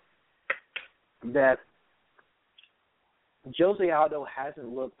 that Jose Aldo hasn't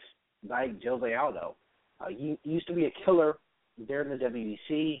looked like Jose Aldo. He used to be a killer there in the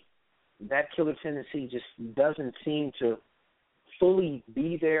WBC. That killer tendency just doesn't seem to fully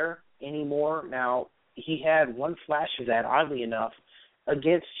be there anymore. Now, he had one flash of that, oddly enough,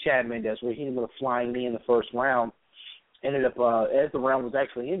 against Chad Mendes, where he ended up flying knee in the first round, ended up, as the round was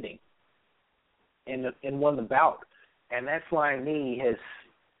actually ending, and won the bout. And that flying knee has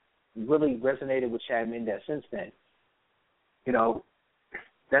really resonated with Chad Mendes since then.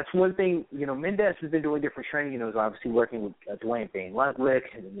 That's one thing. Mendes has been doing different training. He's obviously working with Dwayne Bain Ludwig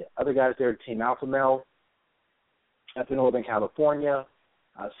and the other guys there at Team Alpha Male up in Northern California.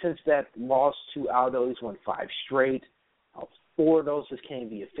 Since that loss to Aldo, he's won 5 straight. 4 of those just came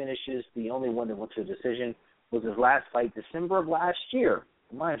via finishes. The only one that went to a decision was his last fight, December of last year.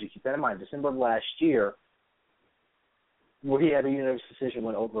 Mind you, keep that in mind, December of last year, where he had a unanimous decision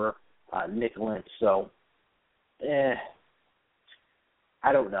went over Nick Lynch. So,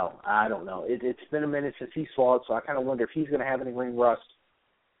 I don't know. It's been a minute since he's fought, so I kind of wonder if he's going to have any ring rust.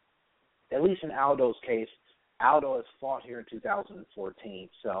 At least in Aldo's case, Aldo has fought here in 2014.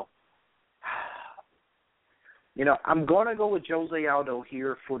 So, I'm going to go with Jose Aldo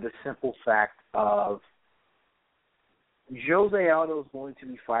here for the simple fact of Jose Aldo is going to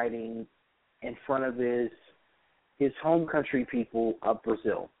be fighting in front of his home country people of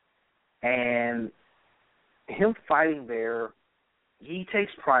Brazil. And him fighting there, he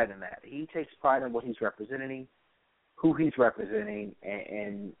takes pride in that. He takes pride in what he's representing, who he's representing,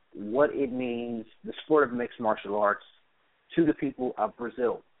 and what it means, the sport of mixed martial arts, to the people of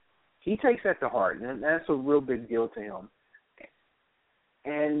Brazil. He takes that to heart, and that's a real big deal to him.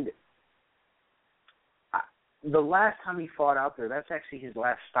 And the last time he fought out there, that's actually his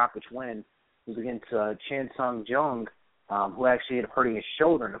last stoppage win, was against Chan Sung Jung, who actually had hurting his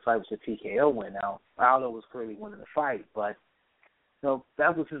shoulder, and the fight was a TKO win. Now, Aldo was clearly winning the fight, but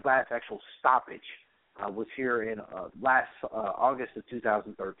that was his last actual stoppage, was here in last August of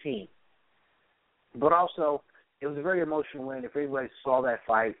 2013. But also, it was a very emotional win. If anybody saw that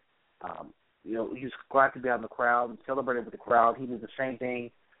fight, he was glad to be out in the crowd and celebrated with the crowd. He did the same thing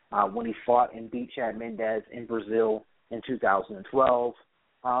when he fought and beat Chad Mendes in Brazil in 2012.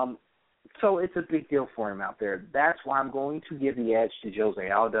 So it's a big deal for him out there. That's why I'm going to give the edge to Jose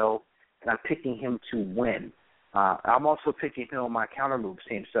Aldo, and I'm picking him to win. I'm also picking him on my counter moves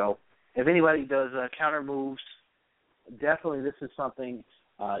team. So if anybody does counter moves, definitely this is something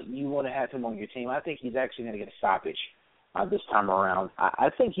you want to have him on your team. I think he's actually going to get a stoppage this time around. I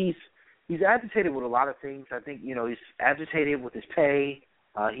think he's agitated with a lot of things. I think, he's agitated with his pay.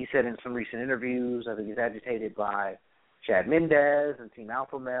 He said in some recent interviews, I think he's agitated by Chad Mendes and Team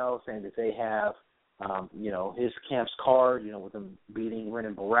Alpha Male, saying that they have, his camp's card, with him beating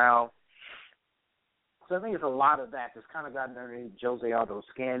Renan Barao. So I think it's a lot of that that's kind of gotten underneath Jose Aldo's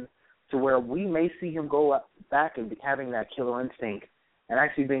skin, to where we may see him go back and having that killer instinct and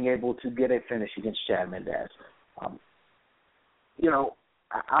actually being able to get a finish against Chad Mendes.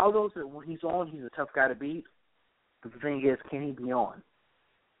 Aldo's, when he's on, he's a tough guy to beat. But the thing is, can he be on?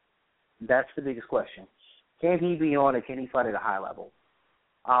 That's the biggest question. Can he be on, and can he fight at a high level?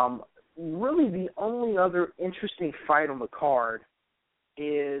 Really, the only other interesting fight on the card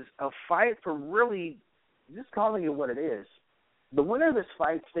is a fight for really just calling it what it is. The winner of this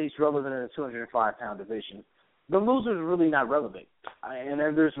fight stays relevant in the 205-pound division. The loser is really not relevant. And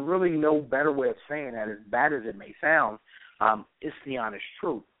there's really no better way of saying that, as bad as it may sound. It's the honest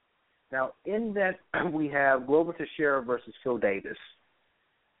truth. Now, in that, we have Glover Teixeira versus Phil Davis.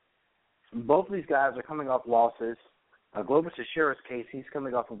 Both of these guys are coming off losses. Glover Teixeira's case, he's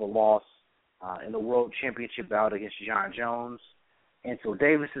coming off of a loss in the World Championship bout against John Jones. And Phil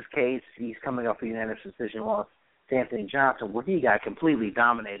Davis's case, he's coming off a unanimous decision loss to Anthony Johnson, where he got completely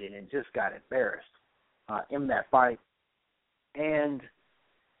dominated and just got embarrassed in that fight. And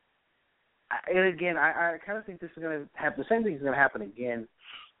again, I kind of think this is going to happen. The same thing is going to happen again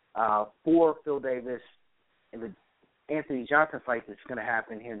for Phil Davis in the Anthony Johnson fight that's going to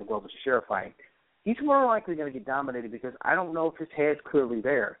happen here in the Glover Teixeira fight. He's more likely going to get dominated because I don't know if his head's clearly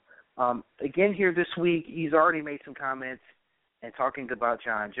there. Again, here this week, he's already made some comments and talking about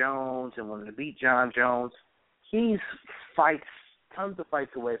John Jones and wanting to beat John Jones. He's tons of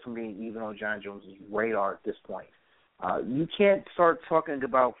fights away from being even on John Jones' radar at this point. You can't start talking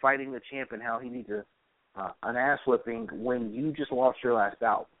about fighting the champ and how he needs an ass whipping when you just lost your last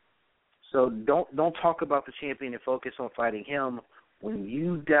bout. So don't talk about the champion and focus on fighting him when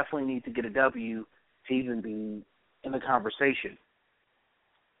you definitely need to get a W to even be in the conversation.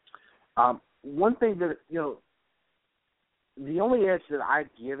 One thing that, the only edge that I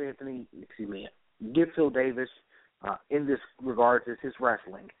give Phil Davis in this regard is his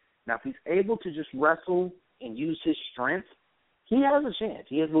wrestling. Now, if he's able to just wrestle and use his strength, he has a chance.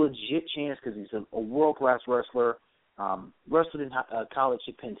 He has a legit chance because he's a world-class wrestler, wrestled in college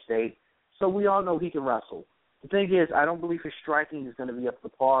at Penn State. So we all know he can wrestle. The thing is, I don't believe his striking is going to be up to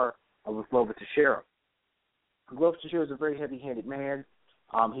par with Glover Teixeira. Glover Teixeira is a very heavy-handed man.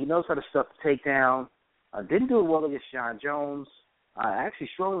 He knows how to stuff the takedown. Didn't do it well against John Jones. Actually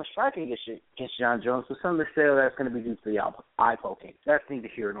struggling striking against John Jones. So some of the say that's going to be due to the eye poking. That's neither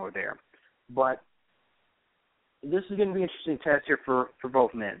here nor there. But this is going to be an interesting test here for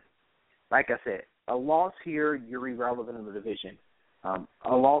both men. Like I said, a loss here, you're irrelevant in the division.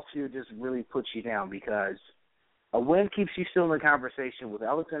 A loss here just really puts you down because a win keeps you still in the conversation with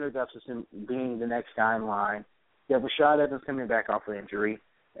Alexander Gustafsson being the next guy in line. You have Rashad Evans coming back off of injury.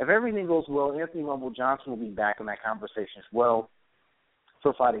 If everything goes well, Anthony Rumble Johnson will be back in that conversation as well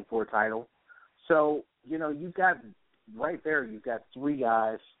for fighting for a title. So, you've got right there, you've got three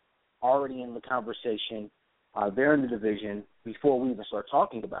guys already in the conversation. They're in the division before we even start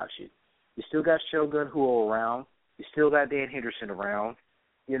talking about you. You still got Shogun Huo around. You still got Dan Henderson around.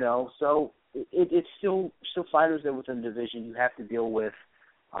 So it's still fighters that within the division you have to deal with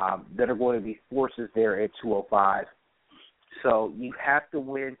that are going to be forces there at 205. So you have to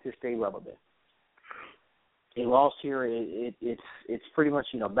win to stay relevant. A loss here, it's pretty much,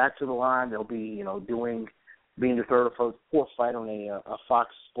 back to the line. They'll be, being the third or fourth fight on a Fox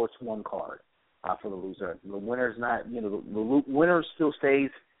Sports 1 card for the loser. The winner's not, the winner still stays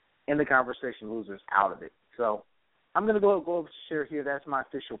in the conversation. Loser's out of it. So I'm going to go over to share here. That's my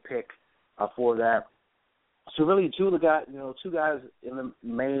official pick for that. So really, two guys in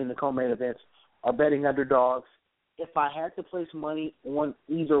the co-main events are betting underdogs. If I had to place money on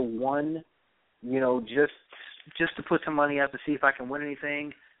either one, just to put some money out to see if I can win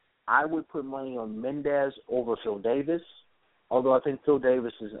anything, I would put money on Mendez over Phil Davis. Although I think Phil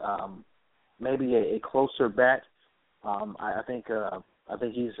Davis is maybe a closer bet. I think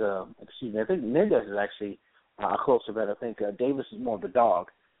Mendez is actually a closer bet. I think Davis is more of a dog,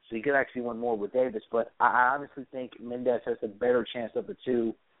 so you could actually win more with Davis. But I honestly think Mendez has a better chance of the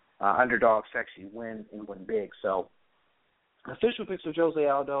two underdogs to actually win and win big. So official picks are Jose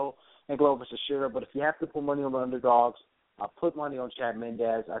Aldo and Glover Teixeira. But if you have to put money on the underdogs, put money on Chad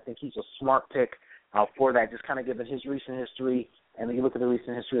Mendez. I think he's a smart pick for that, just kind of given his recent history. And then you look at the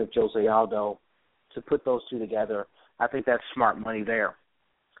recent history of Jose Aldo, to put those two together, I think that's smart money there.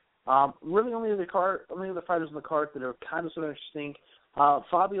 Really, only other fighters on the card that are kind of sort of interesting.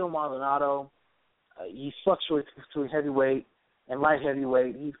 Fabio Maldonado, he fluctuates between heavyweight and light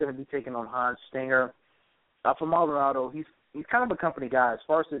heavyweight. He's going to be taking on Hans Stinger. For Maldonado, he's kind of a company guy as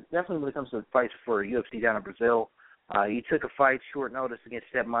far as definitely when it comes to fights for UFC down in Brazil. He took a fight short notice against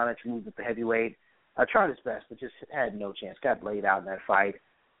Step Monic, moved at the heavyweight. Tried his best, but just had no chance. Got laid out in that fight.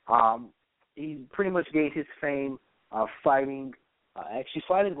 He pretty much gained his fame fighting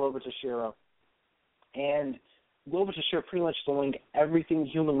Glover Teixeira. And Glover Teixeira pretty much throwing everything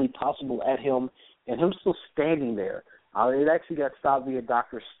humanly possible at him, and him still standing there. It actually got stopped via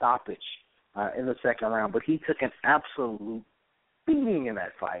doctor stoppage in the second round, but he took an absolute beating in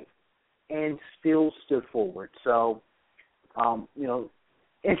that fight and still stood forward. So,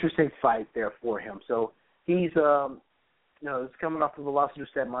 interesting fight there for him. So he's, it's coming off of a loss to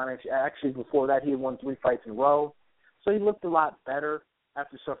Step Monic. Actually, before that, he had won 3 fights in a row. So he looked a lot better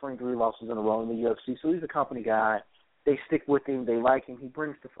after suffering 3 losses in a row in the UFC. So he's a company guy. They stick with him. They like him. He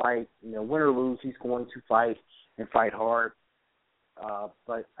brings the fight. Win or lose, he's going to fight and fight hard.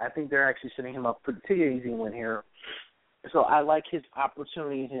 But I think they're actually setting him up for a easy win here. So I like his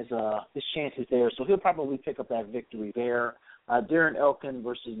opportunity and his chances there. So he'll probably pick up that victory there. Darren Elkin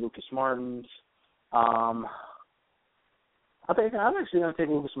versus Lucas Martins. I'm actually going to take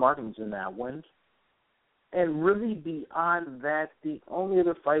Lucas Martins in that one. And really beyond that, the only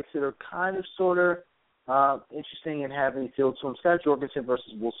other fights that are kind of sort of interesting and have any feel to them, Scott Jorgensen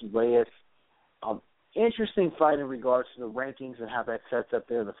versus Wilson Reyes. Interesting fight in regards to the rankings and how that sets up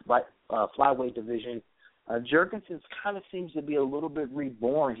there in the flyweight division. Jorgensen kind of seems to be a little bit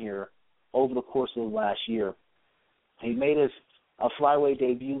reborn here over the course of the last year. He made his flyweight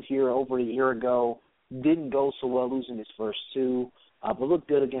debut here over a year ago. Didn't go so well, losing his first 2, but looked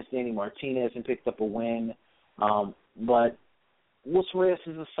good against Danny Martinez and picked up a win. But Wilson Reyes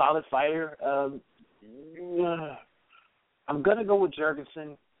is a solid fighter. I'm going to go with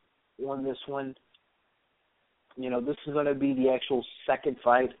Jorgensen on this one. This is going to be the actual second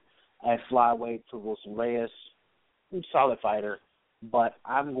fight at flyweight for Wilson Reyes. He's a solid fighter, but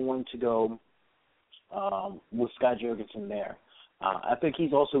I'm going to go with Scott Jorgensen there. I think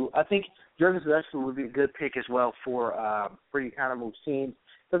Jorgensen actually would be a good pick as well for the kind of move scenes.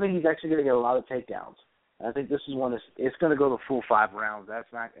 I think he's actually going to get a lot of takedowns. I think this is one it's going to go the full 5 rounds.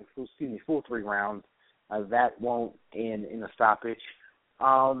 That's not, full 3 rounds. That won't end in a stoppage.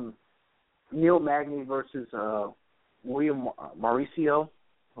 Neil Magny versus William Mauricio.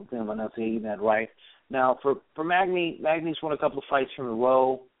 Hopefully I'm enunciating that right. Now, for Magny's won a couple of fights from a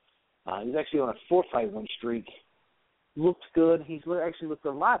row. He's actually on a 4-fight win streak. Looked good. He's actually looked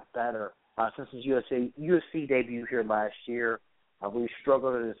a lot better since his UFC debut here last year. We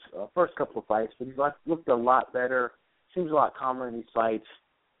struggled in his first couple of fights, but he's looked a lot better. Seems a lot calmer in these fights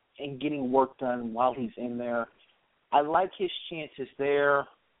and getting work done while he's in there. I like his chances there.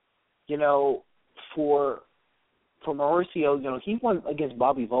 For Mauricio, he won against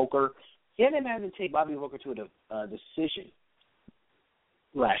Bobby Volker. He ended up having to take Bobby Volker to a decision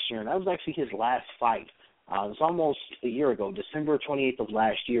last year, and that was actually his last fight. It was almost a year ago, December 28th of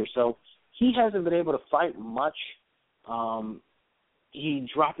last year. So he hasn't been able to fight much. He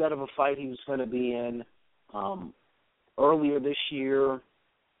dropped out of a fight he was going to be in earlier this year,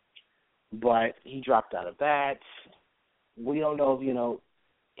 but he dropped out of that. We don't know,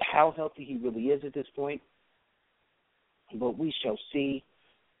 how healthy he really is at this point, but we shall see.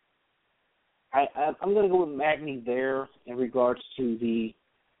 I'm going to go with Magny there in regards to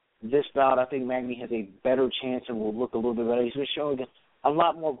this bout. I think Magny has a better chance and will look a little bit better. He's been showing a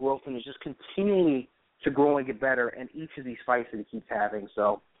lot more growth and is just continually to grow and get better in each of these fights that he keeps having.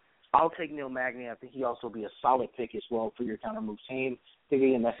 So I'll take Neil Magny. I think he also be a solid pick as well for your counter move team. I think,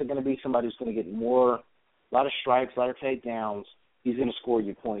 again, that's going to be somebody who's going to get a lot of strikes, a lot of takedowns. He's going to score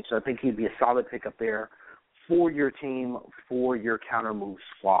you points. So I think he'd be a solid pick up there for your team, for your counter move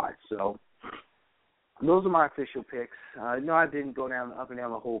squad. So those are my official picks. No, I didn't go up and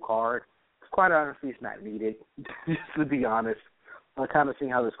down the whole card. Quite honestly, it's not needed, just to be honest. I'm kind of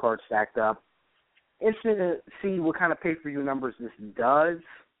seeing how this card stacked up. Interested to see what kind of pay-per-view numbers this does.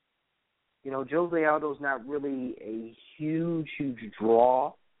 You know, Jose Aldo's not really a huge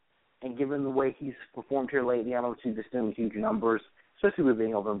draw, and given the way he's performed here lately, I don't see this doing huge numbers, especially with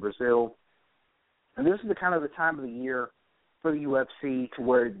being over in Brazil. And this is the kind of the time of the year for the UFC to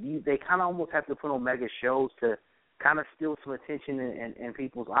where they kind of almost have to put on mega shows to kind of steal some attention in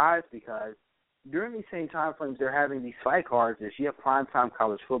people's eyes, because during these same time frames they're having these fight cards. You have primetime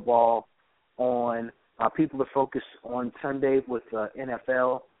college football on, people to focus on Sunday with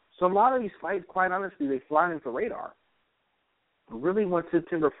NFL. So a lot of these fights, quite honestly, they fly under the radar. Really, once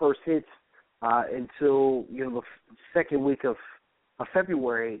September 1st hits until the second week of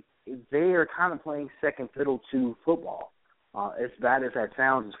February, they are kind of playing second fiddle to football. As bad as that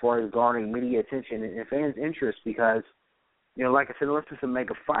sounds, as far as garnering media attention and fans' interest, because like I said, unless it's a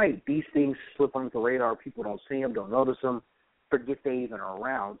mega fight, these things slip under the radar. People don't see them, don't notice them, forget they even are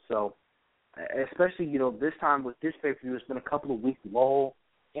around. So, especially this time with this pay-per-view, it's been a couple of week lull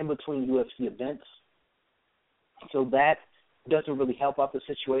in between UFC events, so that doesn't really help out the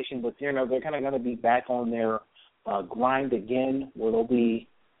situation. But they're kind of going to be back on their grind again, where they'll be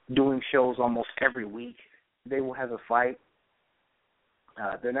doing shows almost every week. They will have a fight.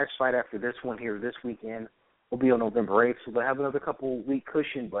 Their next fight after this one here this weekend will be on November 8th, so they'll have another couple-week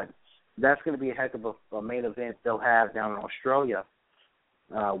cushion, but that's going to be a heck of a main event they'll have down in Australia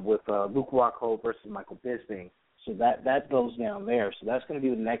with Luke Rockhold versus Michael Bisping. So that goes down there. So that's going to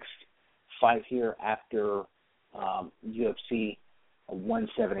be the next fight here after UFC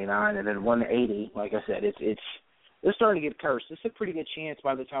 179, and then 180. Like I said, it's starting to get cursed. It's a pretty good chance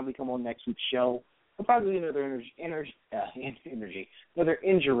by the time we come on next week's show, we'll probably another another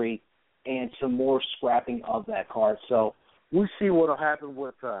injury, and some more scrapping of that card. So we'll see what will happen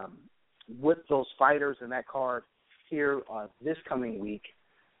with those fighters in that card here this coming week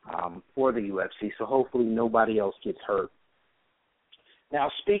for the UFC. So hopefully nobody else gets hurt. Now,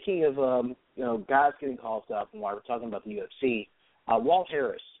 speaking of guys getting called up, and while we're talking about the UFC, Walt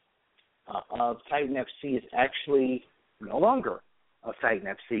Harris of Titan FC is actually no longer of Titan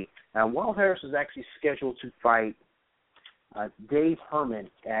FC. Now, Walt Harris is actually scheduled to fight Dave Herman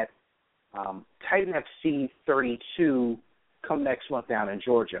at Titan FC 32 come next month down in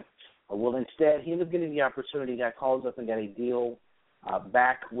Georgia. Well, instead, he ended up getting the opportunity, got called up and got a deal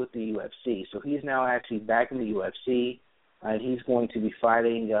back with the UFC. So he's now actually back in the UFC, and he's going to be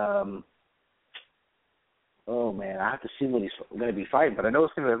fighting I have to see what he's going to be fighting, but I know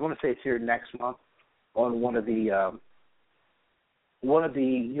I want to say it's here next month on one of the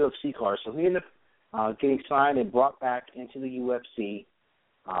UFC cards. So he ended up getting signed and brought back into the UFC.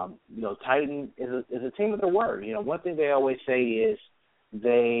 Titan is a team of their word. One thing they always say is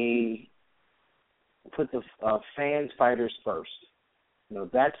they put the fans, fighters first.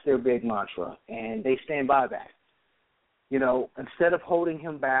 That's their big mantra, and they stand by that. Instead of holding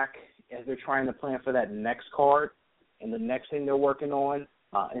him back as they're trying to plan for that next card and the next thing they're working on,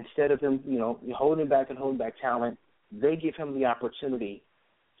 instead of them, holding back talent, they give him the opportunity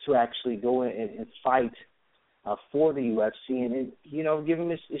to actually go in and fight for the UFC and give him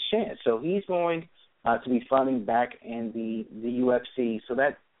his chance. So he's going to be fighting back in the UFC. So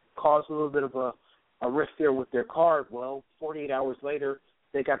that caused a little bit of a rift there with their card. Well, 48 hours later,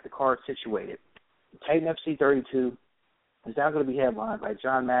 they got the card situated. Titan FC 32 is now going to be headlined by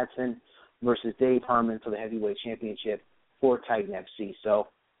John Madsen versus Dave Herman for the heavyweight championship for Titan FC. So,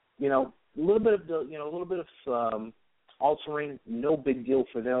 a little bit of altering, no big deal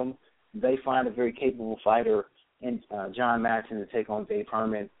for them. They find a very capable fighter in John Madsen to take on Dave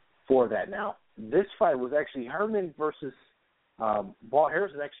Herman for that. Now, this fight was actually Herman versus Walt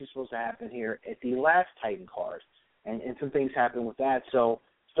Harris is actually supposed to happen here at the last Titan card, and some things happened with that. So,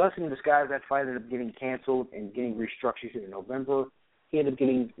 blessing in disguise, that fight ended up getting canceled and getting restructured here in November. He ended up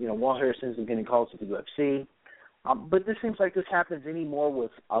getting, Walt Harris ends up getting called to the UFC. But this seems like this happens anymore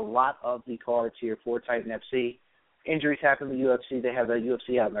with a lot of the cards here for Titan FC. Injuries happen in the UFC. They have the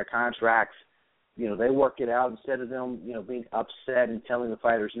UFC out in their contracts. They work it out instead of them, being upset and telling the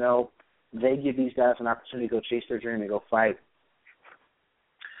fighters no. they give these guys an opportunity to go chase their dream and go fight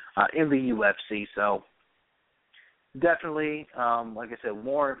in the UFC. So definitely, like I said,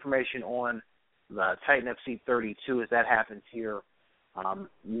 more information on the Titan FC 32 as that happens here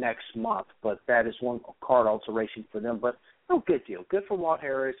next month. But that is one card alteration for them. But no, good deal. Good for Walt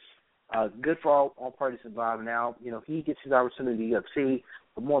Harris. Good for all parties involved. Now, he gets his opportunity in the UFC,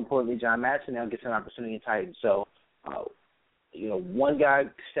 but more importantly, John Madsen now gets an opportunity in Titan. So, one guy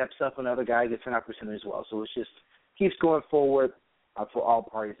steps up, another guy gets an opportunity as well. So it just keeps going forward for all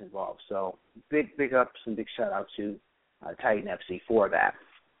parties involved. So big ups and big shout out to Titan FC for that.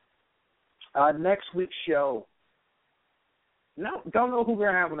 Next week's show. No, don't know who we're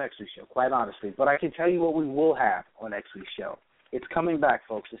going to have on next week's show, quite honestly. But I can tell you what we will have on next week's show. It's coming back,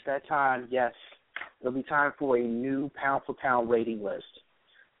 folks. It's that time, yes. It'll be time for a new pound-for-pound rating list.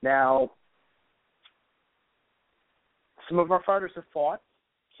 Now, some of our fighters have fought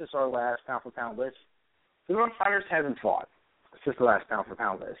since our last pound-for-pound list. Some of our fighters haven't fought since the last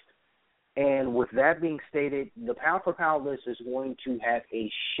pound-for-pound list. And with that being stated, the pound-for-pound list is going to have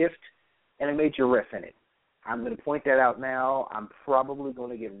a shift and a major riff in it. I'm going to point that out now. I'm probably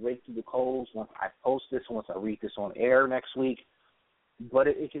going to get raked through the coals once I post this, once I read this on air next week. But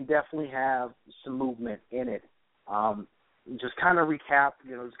it can definitely have some movement in it. Just kind of recap,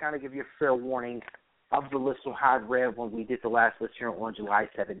 just kind of give you a fair warning of the list on how it read when we did the last list here on July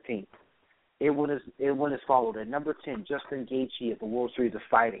 17th. It went as followed. At number 10, Justin Gaethje at the World Series of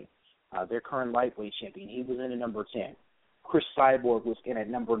Fighting, their current lightweight champion. He was in at number 10. Chris Cyborg was in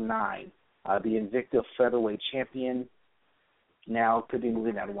at number 9, the Invicta featherweight champion. Now could be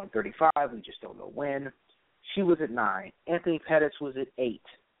moving down to 135. We just don't know when. She was at 9. Anthony Pettis was at 8,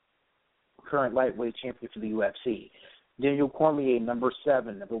 current lightweight champion for the UFC. Daniel Cormier, number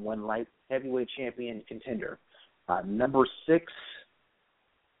 7, number 1 light heavyweight champion contender. Number 6,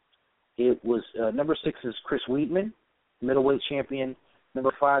 number 6 is Chris Weidman, middleweight champion.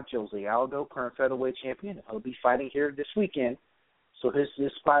 Number 5, Jose Aldo, current featherweight champion. He'll be fighting here this weekend, so his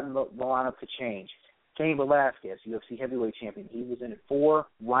spot in the lineup could change. Cain Velasquez, UFC heavyweight champion. He was in at 4.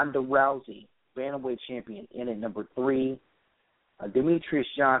 Ronda Rousey, bantamweight champion, in at number 3. Demetrius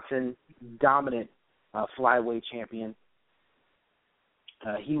Johnson, dominant flyweight champion.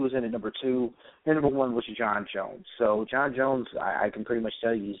 He was in at number 2. And number 1 was John Jones. So John Jones, I can pretty much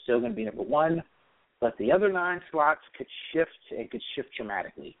tell you he's still going to be number 1. But the other 9 slots could shift and could shift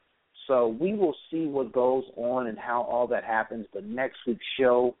dramatically. So we will see what goes on and how all that happens. But next week's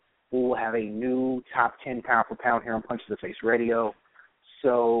show, we will have a new top 10 pound for pound here on Punch to the Face Radio.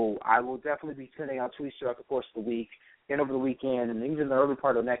 So I will definitely be sending out tweets throughout the course of the week and over the weekend and even the early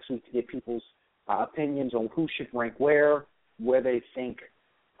part of next week to get people's opinions on who should rank where they think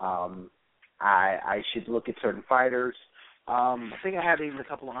I should look at certain fighters. I think I have even a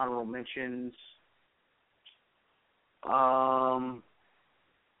couple of honorable mentions.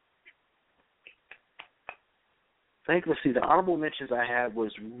 Let's see, the honorable mentions I had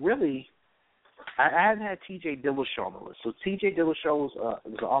was really, I hadn't had T.J. Dillashaw on the list. So T.J. Dillashaw was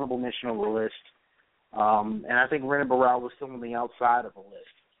an honorable mention on the list. And I think Renan Barão was still on the outside of the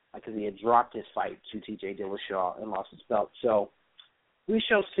list because he had dropped his fight to T.J. Dillashaw and lost his belt. So we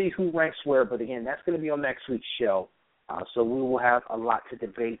shall see who ranks where. But, again, that's going to be on next week's show. So we will have a lot to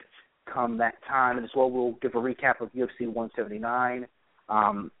debate come that time. And as well, we'll give a recap of UFC 179.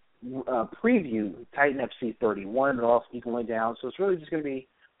 Preview Titan FC 31. It'll also be going down. So it's really just going to be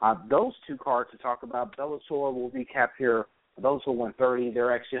those 2 cards to talk about. Bellator will recap here. Those who 130.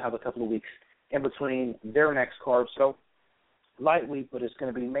 They're actually have a couple of weeks in between their next card. So lightweight, but it's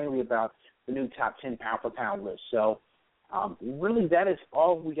going to be mainly about the new top 10 pound for pound list. So really that is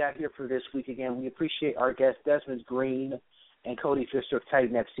all we got here for this week. Again, we appreciate our guests Desmond Green and Cody Pfister of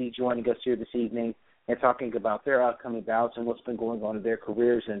Titan FC joining us here this evening and talking about their upcoming bouts and what's been going on in their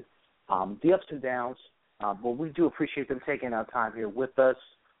careers and the ups and downs. But we do appreciate them taking our time here with us.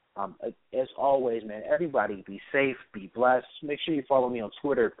 As always, man, everybody be safe, be blessed. Make sure you follow me on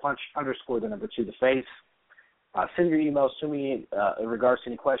Twitter, punch_2the face. Send your emails to me in regards to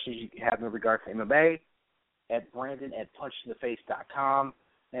any questions you have in regards to MMA at brandon@punchtotheface.com.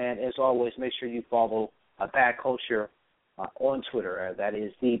 And as always, make sure you follow Bad Culture on Twitter. That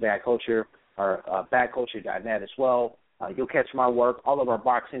is the Bad Culture, or badculture.net as well. You'll catch my work, all of our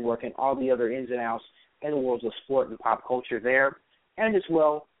boxing work, and all the other ins and outs in the worlds of sport and pop culture there. And as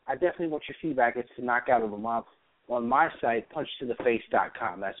well, I definitely want your feedback. It's the Knockout of the Month on my site,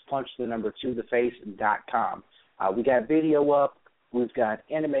 punchtotheface.com. That's punch2the face.com. We got video up. We've got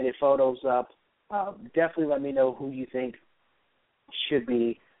animated photos up. Definitely let me know who you think should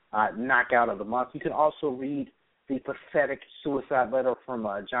be Knockout of the Month. You can also read the pathetic suicide letter from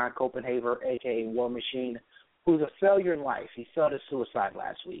John Copenhaver, a.k.a. War Machine, who's a failure in life. He failed his suicide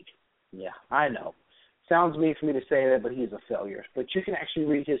last week. Yeah, I know. Sounds mean for me to say that, but he's a failure. But you can actually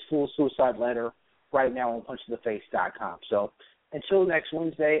read his full suicide letter right now on punchtotheface.com. So until next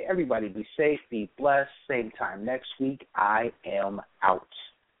Wednesday, everybody be safe, be blessed. Same time next week, I am out.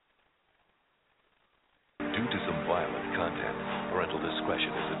 Due to some violent content, parental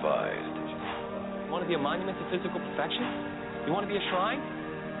discretion is advised. You want to be a monument to physical perfection? You want to be a shrine?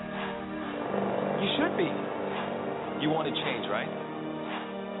 You should be. You want to change, right?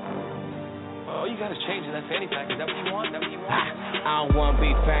 Oh, you got to change in that fanny pack. Is that what you want? Is that what you want? I don't want to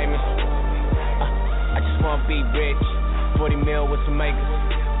be famous. I just want to be rich. 40 mil with some acres.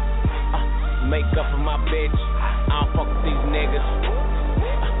 Make up for my bitch. I don't fuck with these niggas.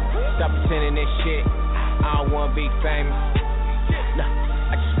 Stop pretending this shit. I don't want to be famous. Nah,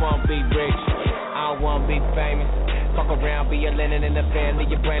 I just want to be rich. I don't want to be famous. Fuck around, be a linen in the family,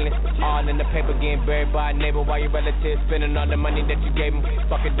 you're brainless. All in the paper, getting buried by a neighbor while your relatives spending all the money that you gave him.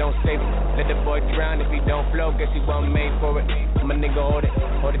 Fuck it, don't save it. Let the boy drown. If he don't flow, guess he wasn't made for it. I'm a nigga, hold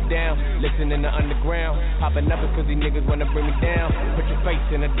it down. Listen in the underground. Popping up because these niggas wanna bring me down. Put your face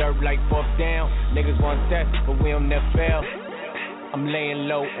in the dirt like fourth down. Niggas want test, but we don't never fail. I'm laying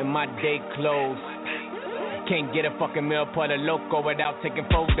low and my day closed. Can't get a fucking meal for the loco without taking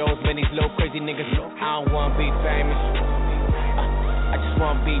photos. Man, these little crazy niggas, I don't wanna be famous. I just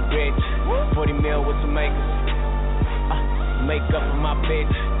wanna be rich. 40 mil with some acres. Make up for my bitch.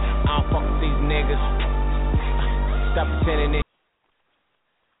 I don't fuck with these niggas. Stop pretending it.